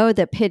I know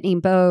that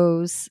Pitney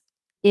Bowes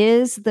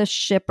is the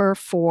shipper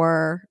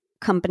for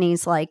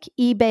companies like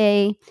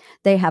eBay.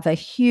 They have a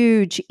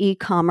huge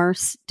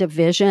e-commerce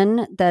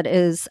division that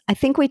is, I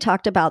think we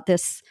talked about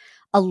this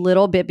a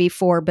little bit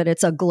before, but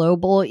it's a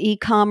global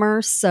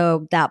e-commerce.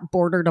 So that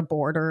border to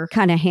border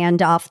kind of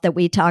handoff that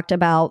we talked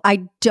about,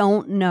 I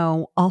don't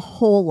know a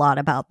whole lot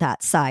about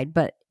that side,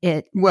 but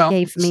it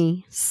gave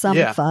me some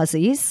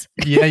fuzzies.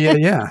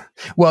 Yeah.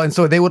 Well, and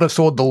so they would have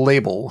sold the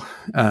label.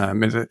 As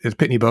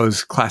Pitney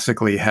Bowes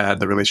classically had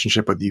the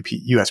relationship with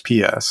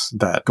USPS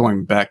that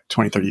going back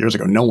 20, 30 years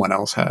ago, no one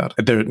else had.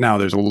 Now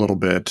there's a little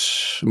bit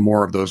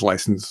more of those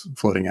licenses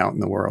floating out in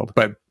the world.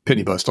 But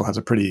Pitney Bowes still has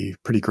a pretty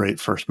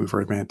great first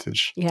mover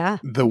advantage. Yeah.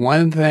 The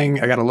one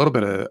thing, I got a little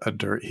bit of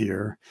dirt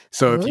here.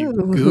 So if you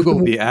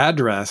Google the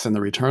address and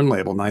the return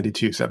label,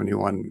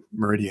 9271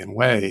 Meridian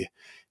Way,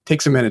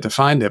 takes a minute to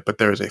find it, but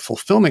there's a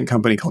fulfillment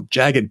company called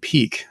Jagged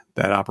Peak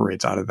that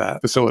operates out of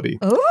that facility.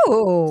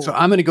 Oh. So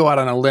I'm going to go out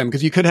on a limb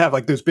because you could have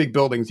like those big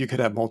buildings, you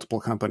could have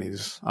multiple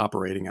companies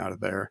operating out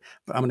of there.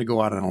 But I'm going to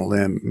go out on a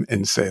limb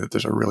and say that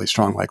there's a really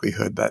strong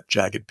likelihood that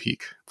Jagged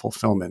Peak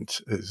Fulfillment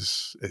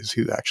is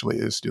who actually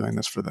is doing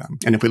this for them.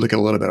 And if we look at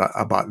a little bit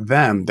about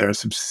them, they're a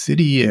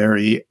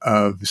subsidiary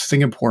of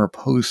Singapore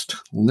Post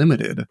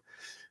Limited,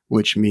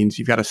 which means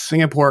you've got a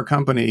Singapore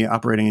company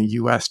operating a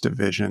U.S.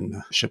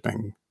 division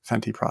shipping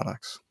Fenty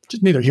products.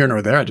 Just neither here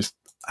nor there. I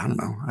don't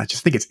know. I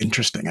just think it's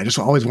interesting. I just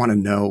always want to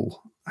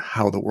know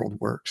how the world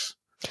works.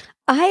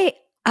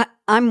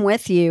 I'm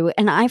with you.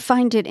 And I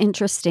find it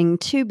interesting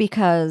too,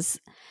 because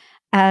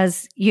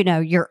as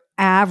your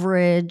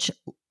average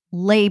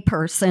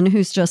layperson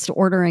who's just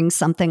ordering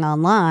something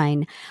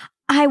online,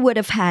 I would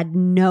have had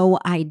no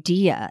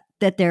idea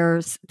that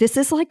this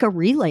is like a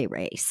relay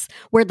race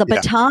where the Yeah.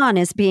 baton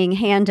is being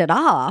handed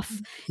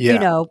off,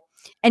 Yeah.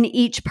 and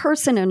each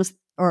person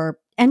or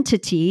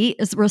entity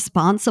is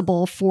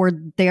responsible for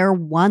their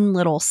one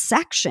little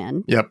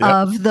section Yep.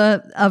 of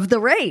the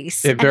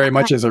race. It very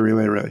much is a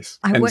relay race.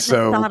 I wouldn't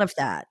have thought of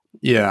that.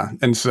 Yeah.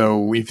 And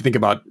so if you think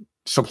about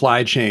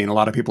supply chain, a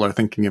lot of people are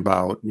thinking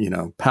about,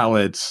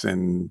 pallets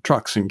and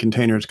trucks and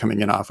containers coming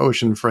in off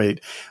ocean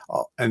freight.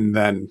 And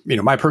then,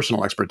 my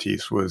personal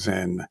expertise was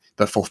in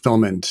the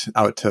fulfillment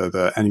out to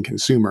the end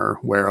consumer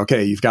where,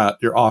 okay,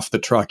 you're off the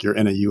truck, you're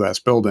in a US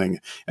building,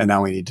 and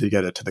now we need to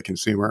get it to the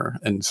consumer.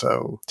 And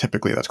so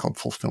typically that's called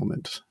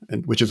fulfillment,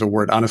 which is a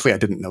word. Honestly, I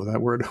didn't know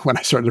that word when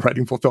I started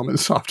writing fulfillment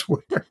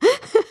software.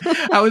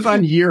 I was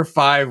on year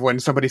 5 when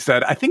somebody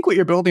said, I think what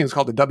you're building is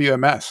called a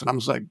WMS. And I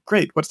was like,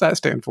 great, what's that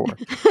stand for?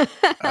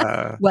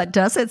 What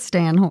does it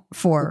stand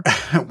for?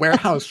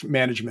 Warehouse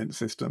management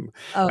system.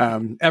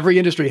 Oh. Every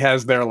industry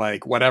has their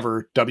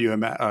whatever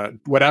WMS,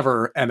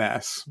 whatever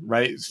MS,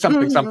 right?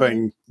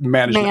 Something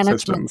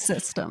management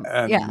system.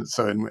 And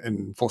so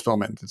in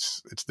fulfillment,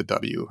 it's the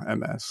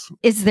WMS.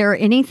 Is there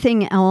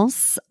anything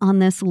else on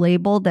this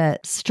label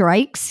that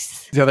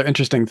strikes? The other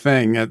interesting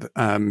thing,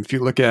 if you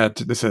look at,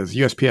 this says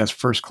USPS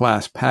First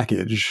Class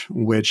Package,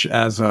 which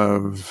as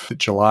of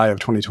July of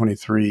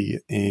 2023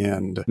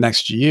 and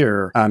next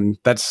year,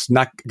 that's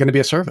not going to be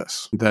a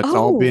service. That's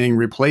all being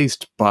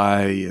replaced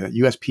by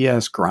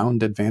USPS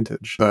Ground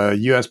Advantage. The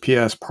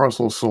USPS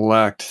Parcel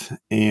Select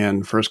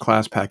and First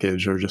Class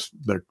Package are just,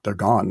 they're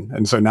gone.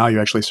 And so now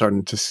you're actually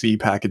starting to see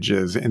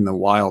packages in the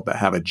wild that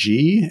have a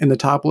G in the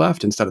top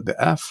left instead of the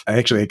F. I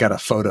actually got a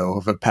photo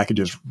of the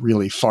packages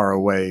really far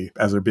away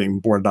as they're being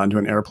boarded onto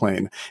an airplane,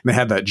 and they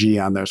had that G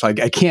on there. So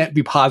I can't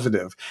be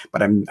positive,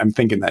 but I'm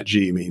thinking that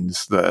G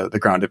means the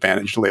Ground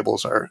Advantage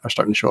labels are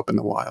starting to show up in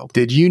the wild.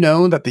 Did you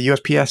know that the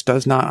USPS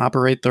does not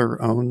operate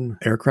their own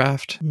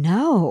aircraft?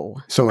 No.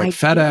 So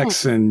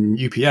FedEx and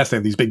UPS, they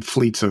have these big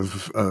fleets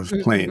of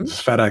planes.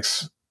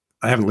 FedEx,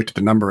 I haven't looked at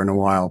the number in a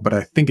while, but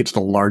I think it's the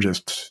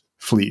largest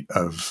fleet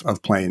of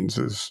planes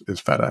is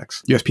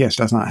FedEx. USPS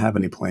does not have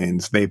any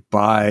planes.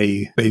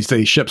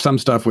 They ship some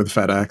stuff with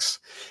FedEx,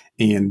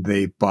 and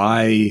they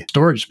buy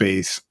storage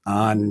space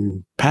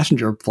on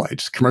passenger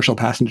flights, commercial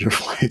passenger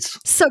flights.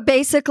 So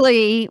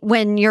basically,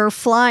 when you're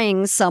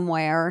flying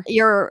somewhere,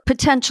 you're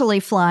potentially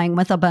flying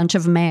with a bunch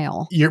of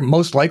mail. You're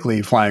most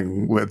likely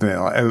flying with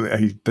mail.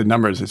 The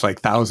numbers, it's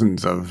like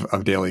thousands of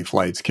daily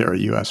flights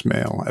carry U.S.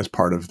 mail as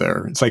part of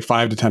it's like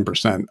 5 to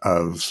 10%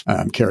 of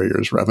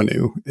carriers'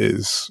 revenue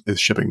is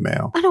shipping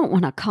mail. I don't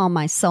want to call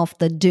myself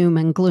the doom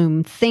and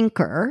gloom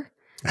thinker,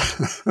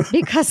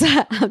 because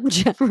I'm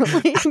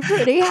generally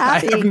pretty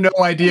happy. I have no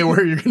idea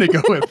where you're going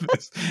to go with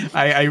this.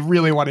 I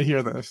really want to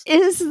hear this.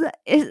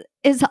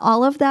 Is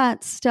all of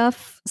that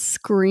stuff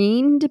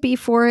screened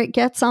before it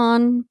gets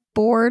on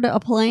board a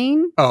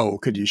plane? Oh,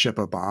 could you ship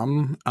a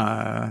bomb?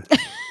 Yes,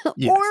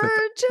 or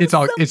just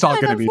it's all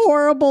going to be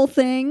horrible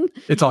thing.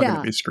 It's all going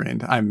to be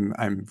screened.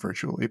 I'm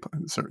virtually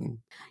certain.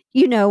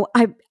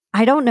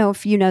 I don't know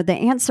if you know the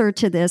answer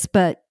to this,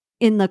 but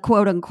in the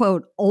quote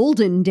unquote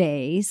olden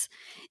days,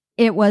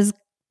 it was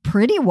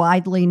pretty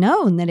widely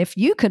known that if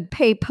you could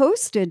pay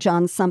postage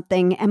on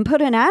something and put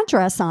an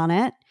address on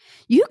it,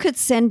 you could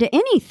send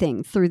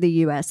anything through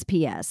the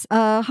USPS,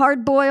 a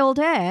hard-boiled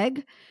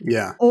egg,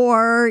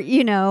 or,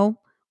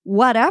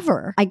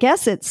 whatever. I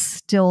guess it's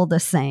still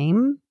the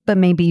same, but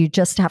maybe you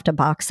just have to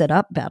box it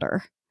up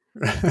better.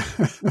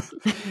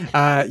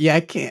 I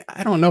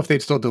don't know if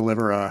they'd still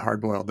deliver a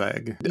hard-boiled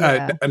egg.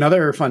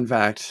 Another fun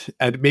fact,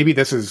 maybe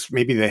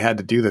they had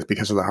to do this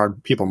because of the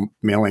people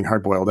mailing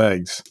hard-boiled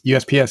eggs.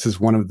 USPS is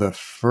one of the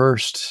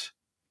first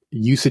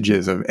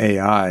usages of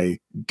AI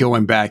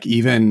going back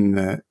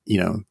even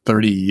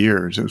 30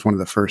 years. It was one of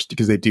the first,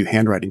 because they do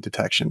handwriting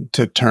detection,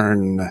 to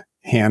turn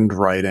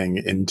handwriting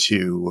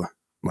into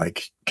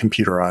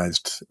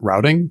computerized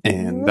routing.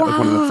 And that was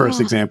one of the first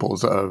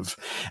examples of,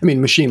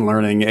 machine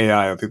learning,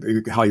 AI,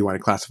 how you want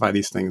to classify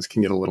these things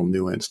can get a little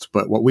nuanced.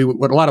 But what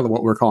a lot of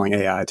what we're calling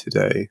AI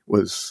today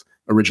was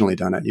originally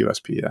done at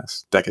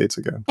USPS decades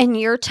ago. And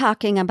you're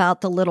talking about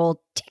the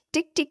little tick,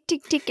 tick, tick,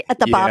 tick, tick at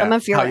the bottom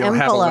of your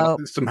envelope.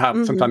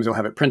 Sometimes you'll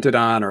have it printed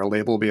on, or a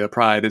label will be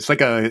applied. It's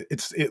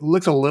it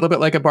looks a little bit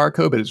like a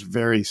barcode, but it's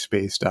very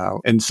spaced out.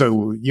 And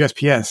so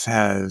USPS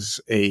has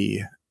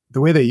the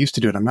way they used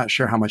to do it, I'm not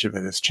sure how much of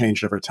it has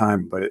changed over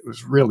time, but it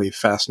was really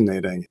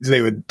fascinating.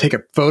 They would take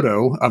a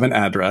photo of an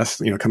address,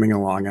 coming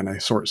along on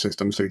a sort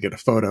system. So you get a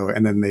photo,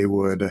 and then they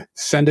would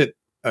send it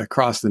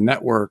across the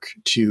network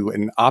to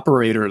an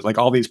operator, like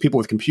all these people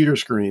with computer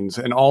screens,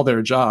 and all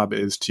their job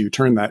is to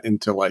turn that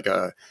into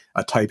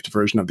a typed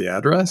version of the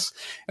address.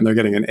 And they're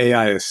getting an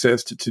AI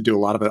assist to do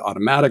a lot of it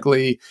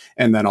automatically,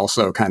 and then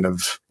also kind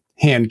of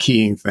hand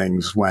keying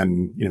things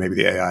when maybe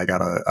the AI got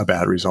a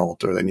bad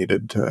result, or they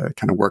needed to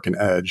kind of work an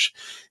edge.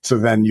 So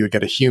then you would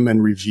get a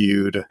human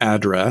reviewed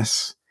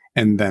address,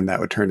 And then that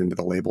would turn into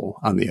the label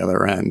on the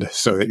other end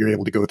so that you're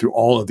able to go through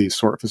all of these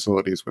sort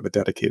facilities with a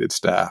dedicated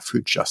staff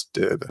who just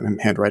did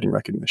handwriting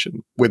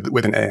recognition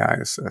with an AI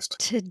assist.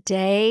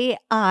 Today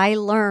I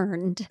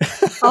learned.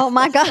 Oh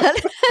my God.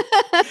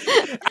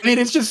 I mean,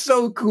 it's just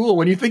so cool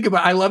when you think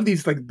about, I love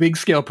these like big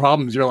scale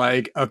problems. You're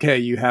like, okay,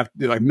 you have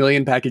like a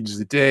million packages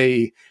a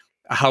day.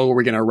 How are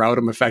we going to route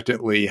them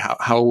effectively?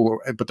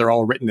 But they're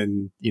all written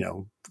in,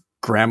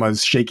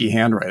 grandma's shaky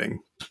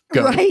handwriting.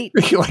 Go. Right.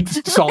 Like,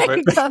 solve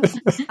it.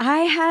 I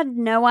had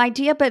no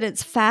idea, but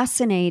it's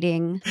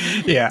fascinating.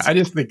 Yeah, I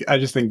just think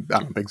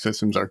big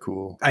systems are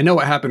cool. I know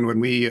what happened when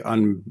we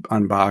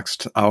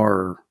unboxed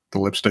the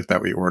lipstick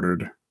that we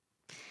ordered.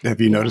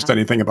 Have you noticed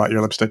anything about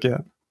your lipstick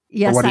yet?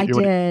 Yes, I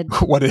did.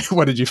 What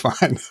did you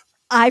find?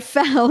 I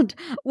found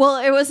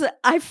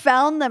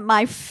that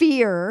my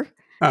fear,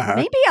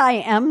 maybe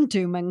I am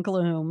doom and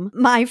gloom.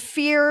 My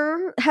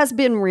fear has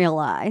been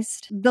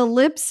realized. The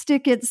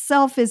lipstick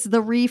itself is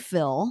the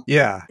refill.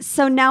 Yeah.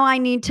 So now I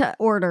need to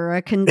order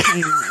a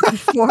container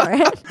for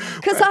it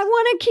because I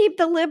want to keep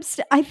the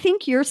lipstick. I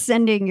think you're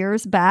sending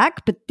yours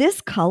back, but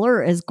this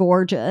color is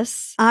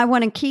gorgeous. I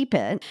want to keep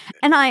it.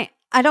 And I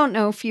don't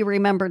know if you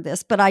remember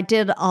this, but I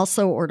did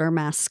also order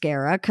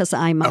mascara because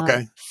I'm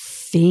a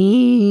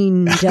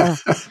fiend.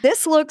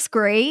 This looks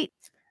great.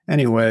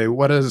 Anyway,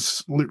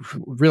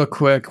 real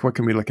quick, what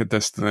can we look at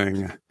this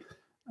thing?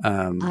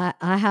 I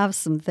have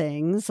some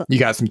things. You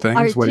got some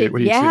things? What do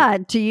you see?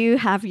 Do you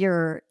have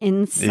your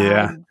inside?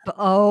 Yeah.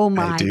 Oh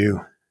my. I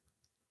do.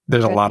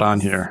 There's a lot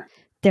on here.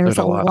 There's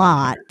a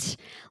lot.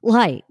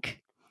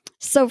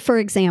 So for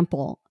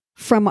example,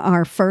 from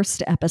our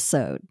first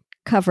episode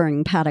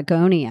covering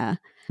Patagonia,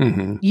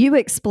 you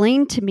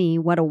explained to me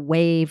what a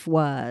wave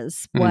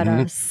was, what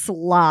a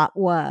slot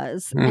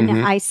was. And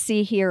I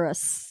see here a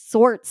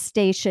sort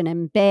station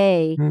and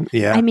bay.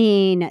 Yeah. I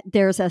mean,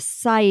 there's a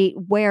site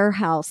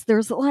warehouse.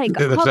 There's like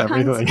all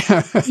everything.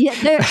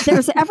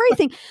 There's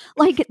everything.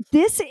 Like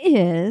this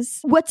is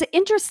what's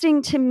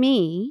interesting to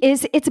me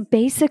is it's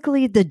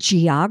basically the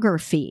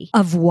geography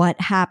of what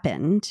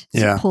happened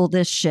to pull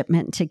this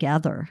shipment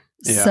together.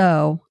 Yeah.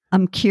 So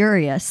I'm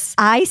curious.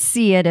 I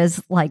see it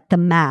as like the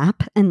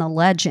map and the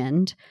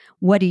legend.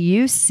 What do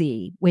you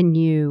see when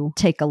you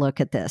take a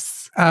look at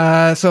this?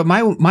 So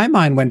my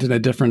mind went in a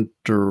different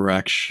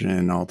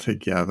direction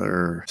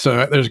altogether.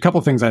 So there's a couple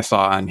of things I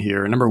saw on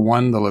here. Number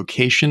one, the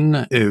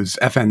location is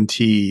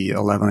FNT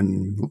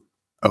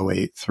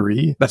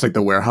 11083. That's like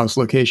the warehouse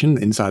location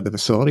inside the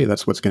facility.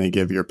 That's what's going to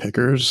give your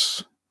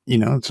pickers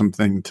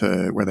something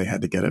to where they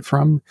had to get it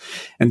from.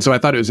 And so I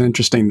thought it was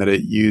interesting that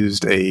it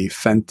used a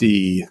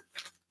Fenty.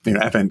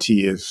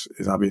 FNT is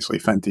obviously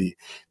Fenty,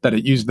 that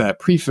it used that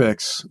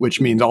prefix, which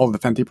means all of the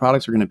Fenty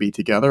products are going to be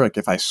together. Like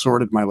if I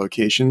sorted my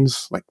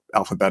locations like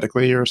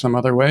alphabetically or some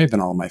other way, then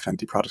all my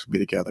Fenty products would be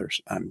together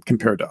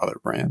compared to other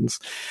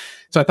brands.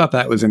 So I thought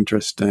that was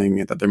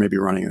interesting that they're maybe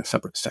running a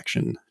separate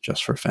section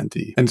just for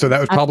Fenty. And so that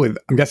was probably,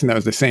 I'm guessing that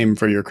was the same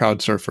for your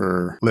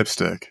Crowdsurfer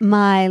lipstick.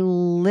 My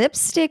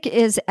lipstick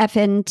is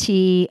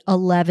FNT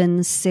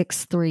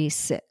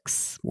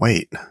 11636.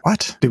 Wait,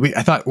 what?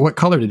 What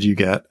color did you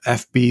get?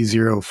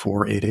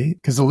 FB0488?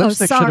 Because the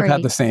lipstick should have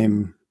had the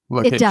same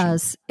location. It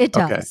does.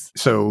 Okay.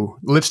 So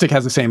lipstick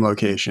has the same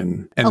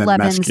location. And then the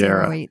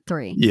mascara.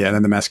 11083. Yeah, and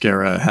then the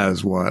mascara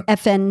has what?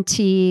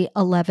 FNT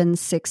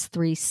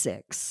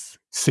 11636.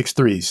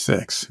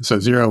 636. So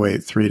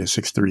 083 to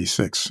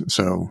 636.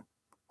 So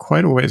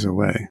quite a ways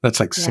away. That's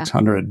like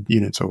 600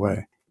 units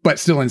away. But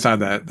still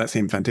inside that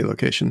same Fenty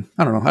location.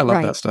 I don't know. I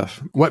love that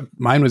stuff.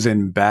 Mine was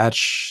in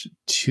batch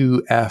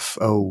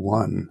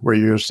 2F01, where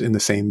you're just in the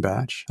same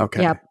batch.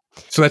 Okay. Yep.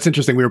 So that's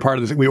interesting. We were part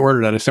of this. We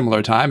ordered at a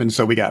similar time. And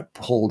so we got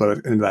pulled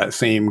into that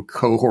same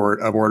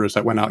cohort of orders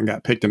that went out and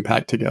got picked and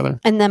packed together.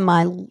 And then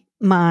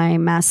my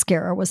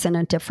mascara was in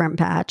a different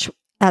batch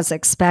as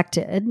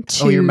expected.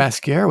 Your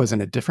mascara was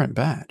in a different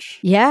batch.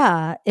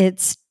 Yeah.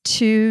 It's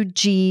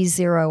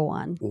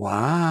 2G01.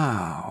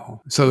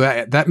 Wow. So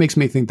that makes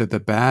me think that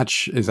the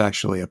batch is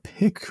actually a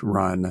pick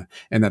run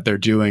and that they're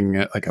doing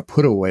like a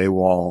put away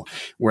wall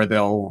where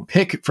they'll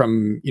pick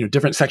from,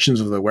 different sections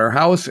of the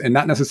warehouse and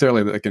not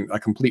necessarily like a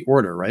complete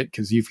order, right?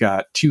 Because you've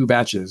got two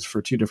batches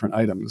for two different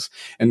items.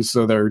 And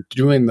so they're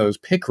doing those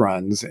pick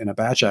runs in a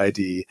batch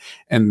ID.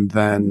 And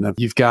then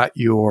you've got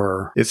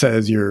it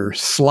says your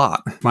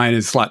slot. Mine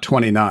is slot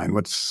 29.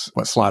 What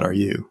slot are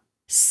you?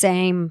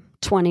 Same,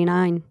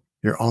 29.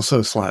 You're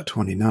also slot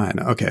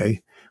 29.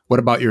 Okay. What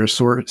about your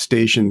sort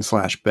station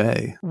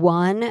 /bay?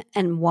 1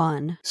 and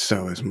 1.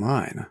 So is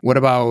mine. What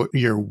about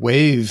your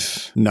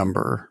wave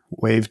number?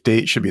 Wave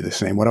date should be the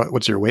same.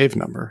 What's your wave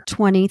number?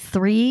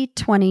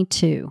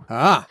 2322.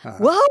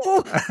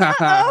 Whoa.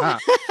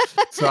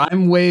 So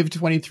I'm wave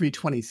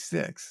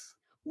 2326.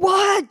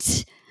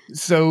 What?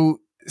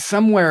 So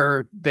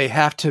somewhere they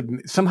have to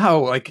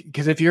somehow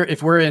because if your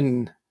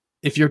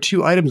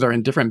two items are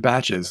in different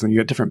batches and you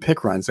get different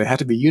pick runs, they have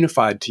to be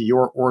unified to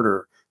your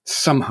order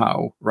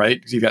somehow, right?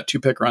 Because you've got two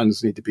pick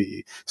runs need to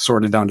be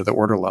sorted down to the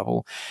order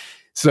level.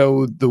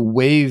 So the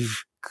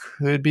wave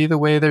could be the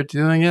way they're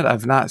doing it.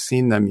 I've not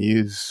seen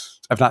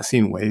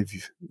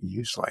Wave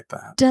used like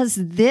that. Does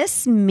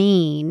this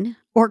mean,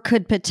 or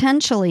could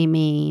potentially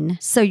mean,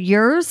 so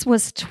yours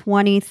was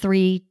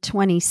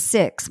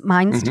 23-26,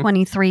 mine's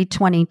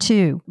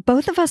 23-22.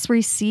 Both of us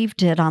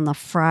received it on the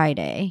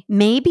Friday.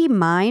 Maybe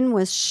mine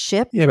was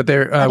shipped. Yeah,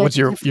 but what's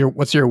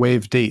your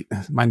Wave date?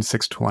 Mine's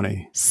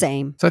 6/20.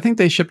 Same. So I think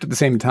they shipped at the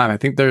same time. I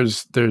think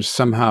there's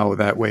somehow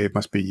that Wave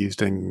must be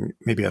used in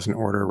maybe as an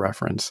order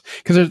reference,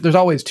 because there's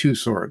always two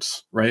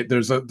sorts, right?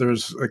 There's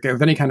like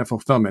with any kind of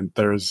fulfillment,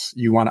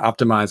 you want to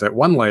optimize at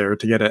one layer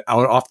to get it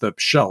out off the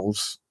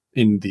shelves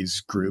in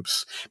these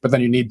groups, but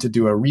then you need to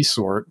do a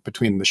resort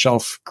between the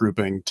shelf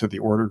grouping to the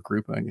order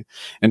grouping.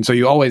 And so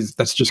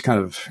that's just kind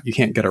of, you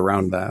can't get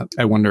around that.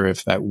 I wonder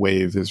if that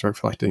Wave is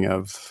reflecting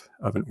of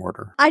an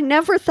order. I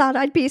never thought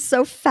I'd be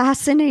so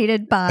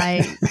fascinated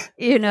by,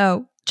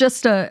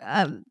 just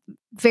a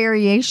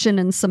variation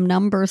in some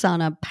numbers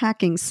on a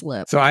packing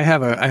slip. So I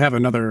have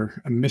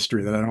another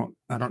mystery that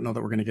I don't know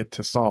that we're going to get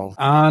to solve.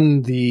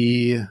 On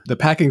the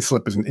packing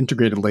slip is an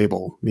integrated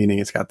label, meaning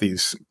it's got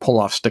these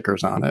pull-off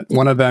stickers on it.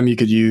 One of them you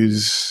could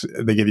use,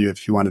 they give you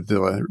if you wanted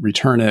to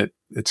return it.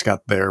 It's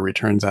got their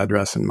returns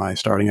address and my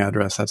starting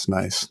address. That's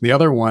nice. The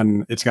other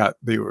one,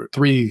 there were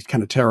 3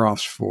 kind of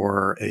tear-offs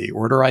for a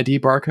order ID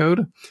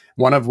barcode,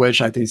 one of which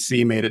I think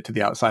made it to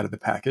the outside of the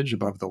package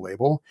above the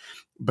label.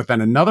 But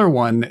then another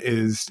one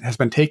has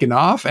been taken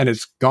off and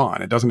it's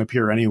gone. It doesn't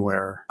appear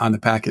anywhere on the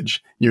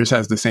package. Yours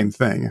has the same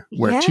thing,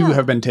 where 2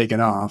 have been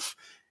taken off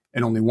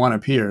and only 1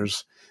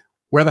 appears.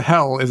 Where the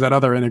hell is that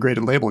other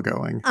integrated label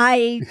going?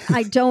 I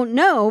don't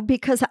know,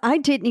 because I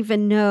didn't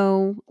even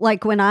know,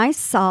 like when I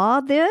saw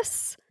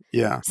this.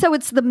 Yeah. So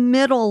it's the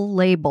middle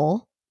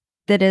label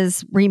that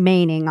is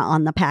remaining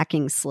on the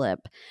packing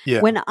slip.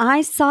 Yeah. When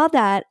I saw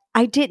that,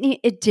 it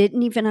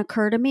didn't even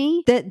occur to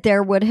me that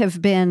there would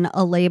have been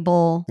a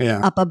label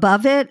up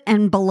above it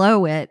and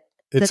below it.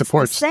 It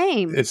supports the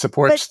same. It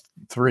supports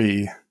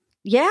 3.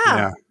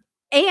 Yeah.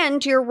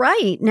 And you're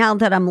right. Now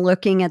that I'm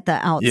looking at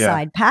the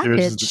outside package,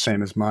 yours is the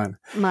same as mine.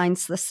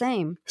 Mine's the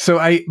same.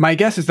 So my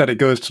guess is that it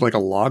goes to like a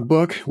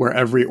logbook where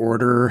every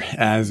order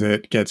as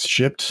it gets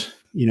shipped,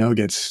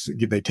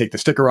 they take the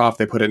sticker off,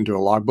 they put it into a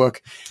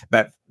logbook.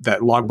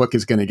 That logbook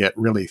is going to get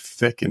really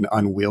thick and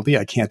unwieldy.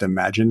 I can't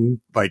imagine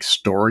like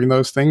storing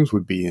those things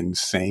would be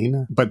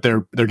insane. But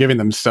they're giving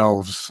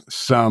themselves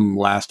some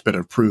last bit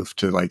of proof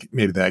to like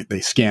maybe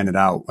they scan it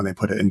out when they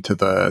put it into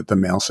the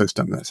mail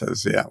system that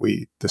says,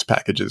 this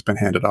package has been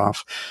handed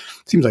off.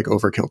 Seems like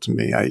overkill to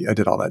me. I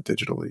did all that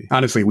digitally.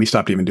 Honestly, we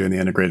stopped even doing the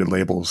integrated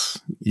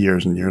labels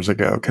years and years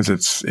ago because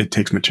it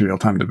takes material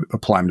time to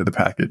apply them to the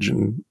package,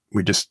 and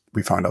we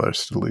found other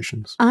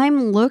solutions.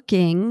 I'm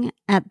looking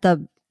at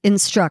the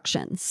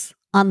instructions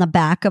on the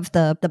back of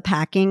the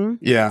packing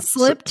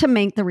slip to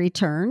make the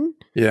return.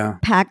 Yeah.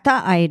 Pack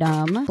the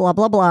item, blah,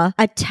 blah, blah.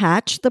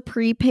 Attach the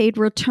prepaid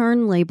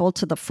return label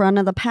to the front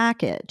of the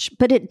package.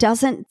 But it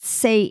doesn't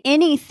say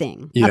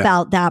anything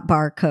about that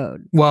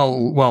barcode.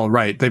 Well,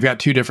 right. They've got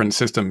 2 different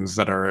systems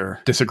that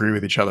disagree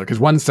with each other.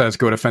 Because one says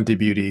go to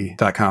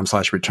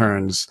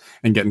fentybeauty.com/returns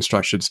and get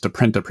instructions to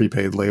print a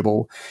prepaid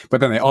label. But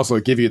then they also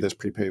give you this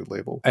prepaid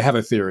label. I have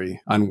a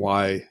theory on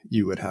why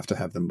you would have to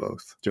have them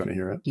both. Do you want to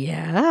hear it?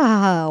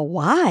 Yeah.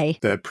 Why?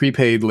 The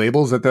prepaid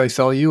labels that they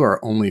sell you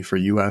are only for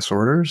U.S.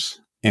 orders.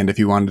 And if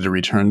you wanted to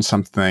return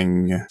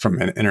something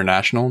from an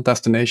international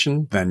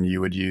destination, then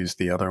you would use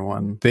the other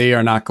one. They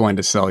are not going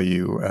to sell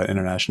you an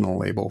international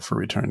label for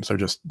returns.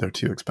 They're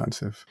too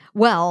expensive.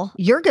 Well,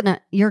 you're gonna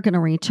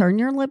return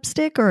your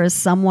lipstick, or is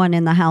someone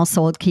in the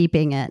household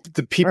keeping it?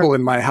 The people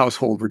in my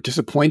household were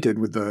disappointed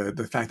with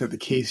the fact that the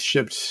case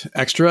shipped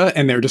extra,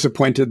 and they were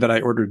disappointed that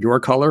I ordered your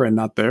color and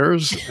not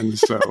theirs. And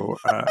so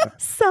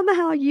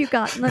somehow you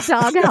got in the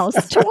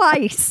doghouse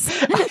twice.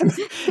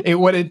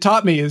 What it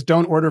taught me is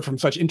don't order from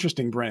such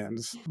interesting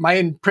brands.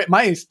 My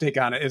take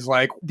on it is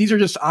like, these are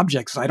just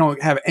objects. I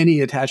don't have any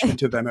attachment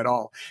to them at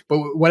all.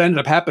 But what ended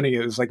up happening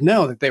is like,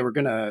 no, that they were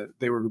gonna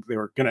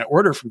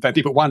order from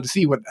Fenty, but wanted to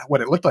see what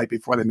it looked like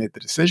before they made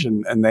the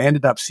decision. And they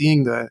ended up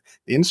seeing the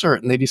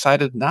insert, and they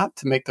decided not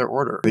to make their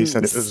order. They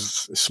said it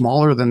was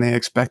smaller than they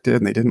expected,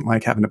 and they didn't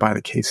like having to buy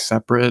the case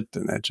separate.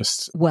 And it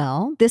just...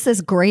 Well, this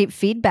is great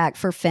feedback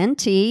for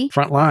Fenty.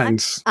 Front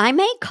lines. I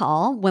may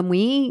call when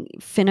we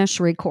finish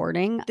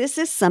recording. This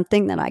is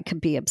something that I could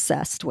be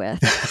obsessed with.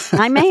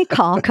 I may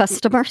call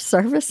customer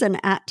service and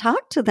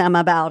talk to them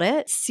about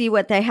it, see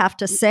what they have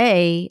to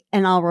say,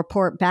 and I'll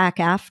report back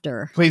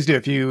after. Please do.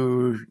 If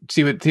you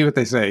see what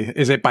they say.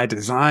 Is it by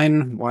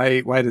design?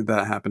 Why did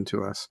that happen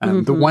to us?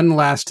 The one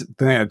last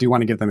thing I do want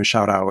to give them a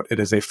shout out.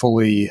 It is a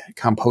fully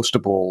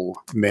compostable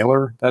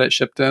mailer that it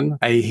shipped in.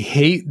 I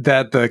hate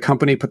that the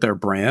company put their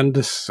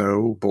brand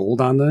so bold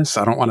on this.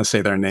 I don't want to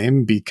say their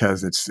name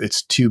because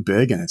it's too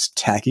big and it's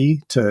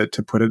tacky to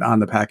put it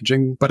on the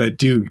packaging, but I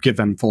do give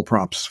them full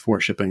props for before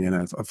shipping in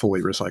a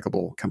fully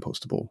recyclable,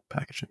 compostable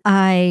packaging.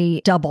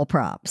 I double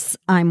props.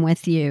 I'm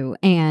with you.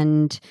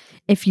 And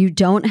if you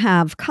don't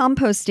have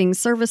composting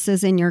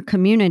services in your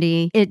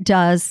community, it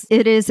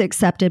is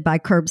accepted by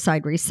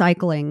curbside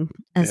recycling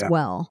as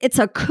well. It's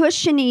a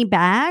cushiony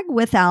bag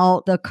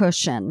without the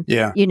cushion.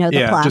 Yeah. The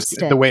plastic.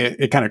 Just the way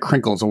it kind of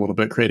crinkles a little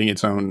bit, creating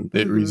its own,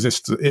 it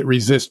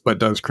resists, but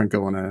does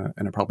crinkle in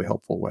a probably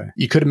helpful way.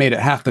 You could have made it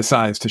half the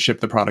size to ship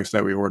the products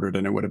that we ordered,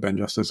 and it would have been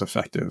just as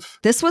effective.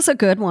 This was a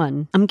good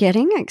one. I'm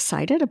getting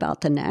excited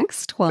about the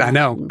next one. I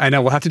know.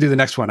 We'll have to do the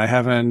next one. I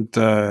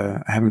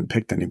haven't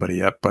picked anybody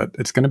yet, but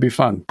it's going to be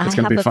fun. It's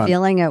going to be fun. I have a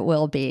feeling it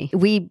will be.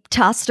 We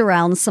tossed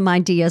around some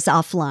ideas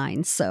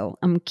offline, so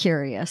I'm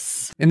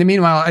curious. In the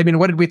meanwhile, I mean,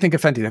 what did we think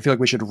of Fenty? I feel like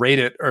we should rate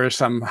it or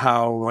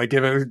somehow like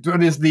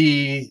what is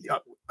the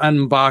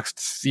unboxed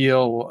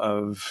seal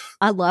of?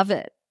 I love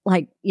it.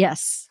 Like,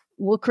 yes.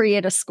 We'll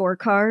create a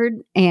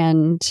scorecard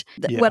and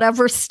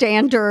whatever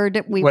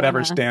standard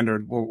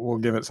standard, we'll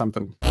give it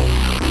something.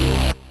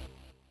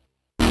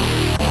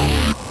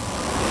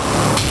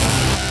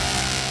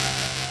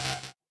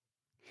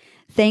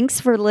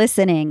 Thanks for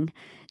listening.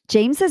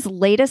 James's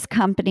latest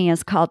company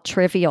is called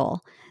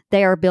Trivial.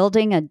 They are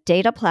building a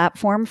data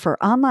platform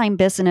for online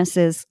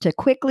businesses to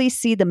quickly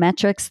see the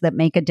metrics that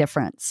make a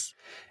difference.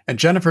 And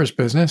Jennifer's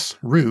business,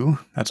 Roux,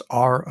 that's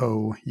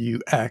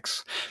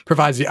ROUX,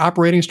 provides the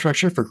operating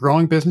structure for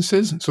growing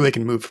businesses so they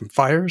can move from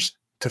fires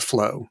to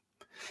flow.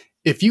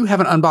 If you have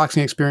an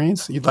unboxing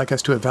experience you'd like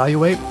us to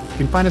evaluate, you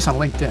can find us on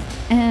LinkedIn.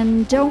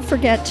 And don't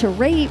forget to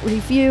rate,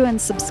 review, and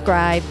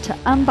subscribe to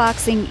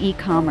Unboxing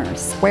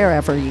E-Commerce,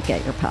 wherever you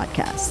get your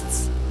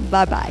podcasts.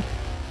 Bye-bye.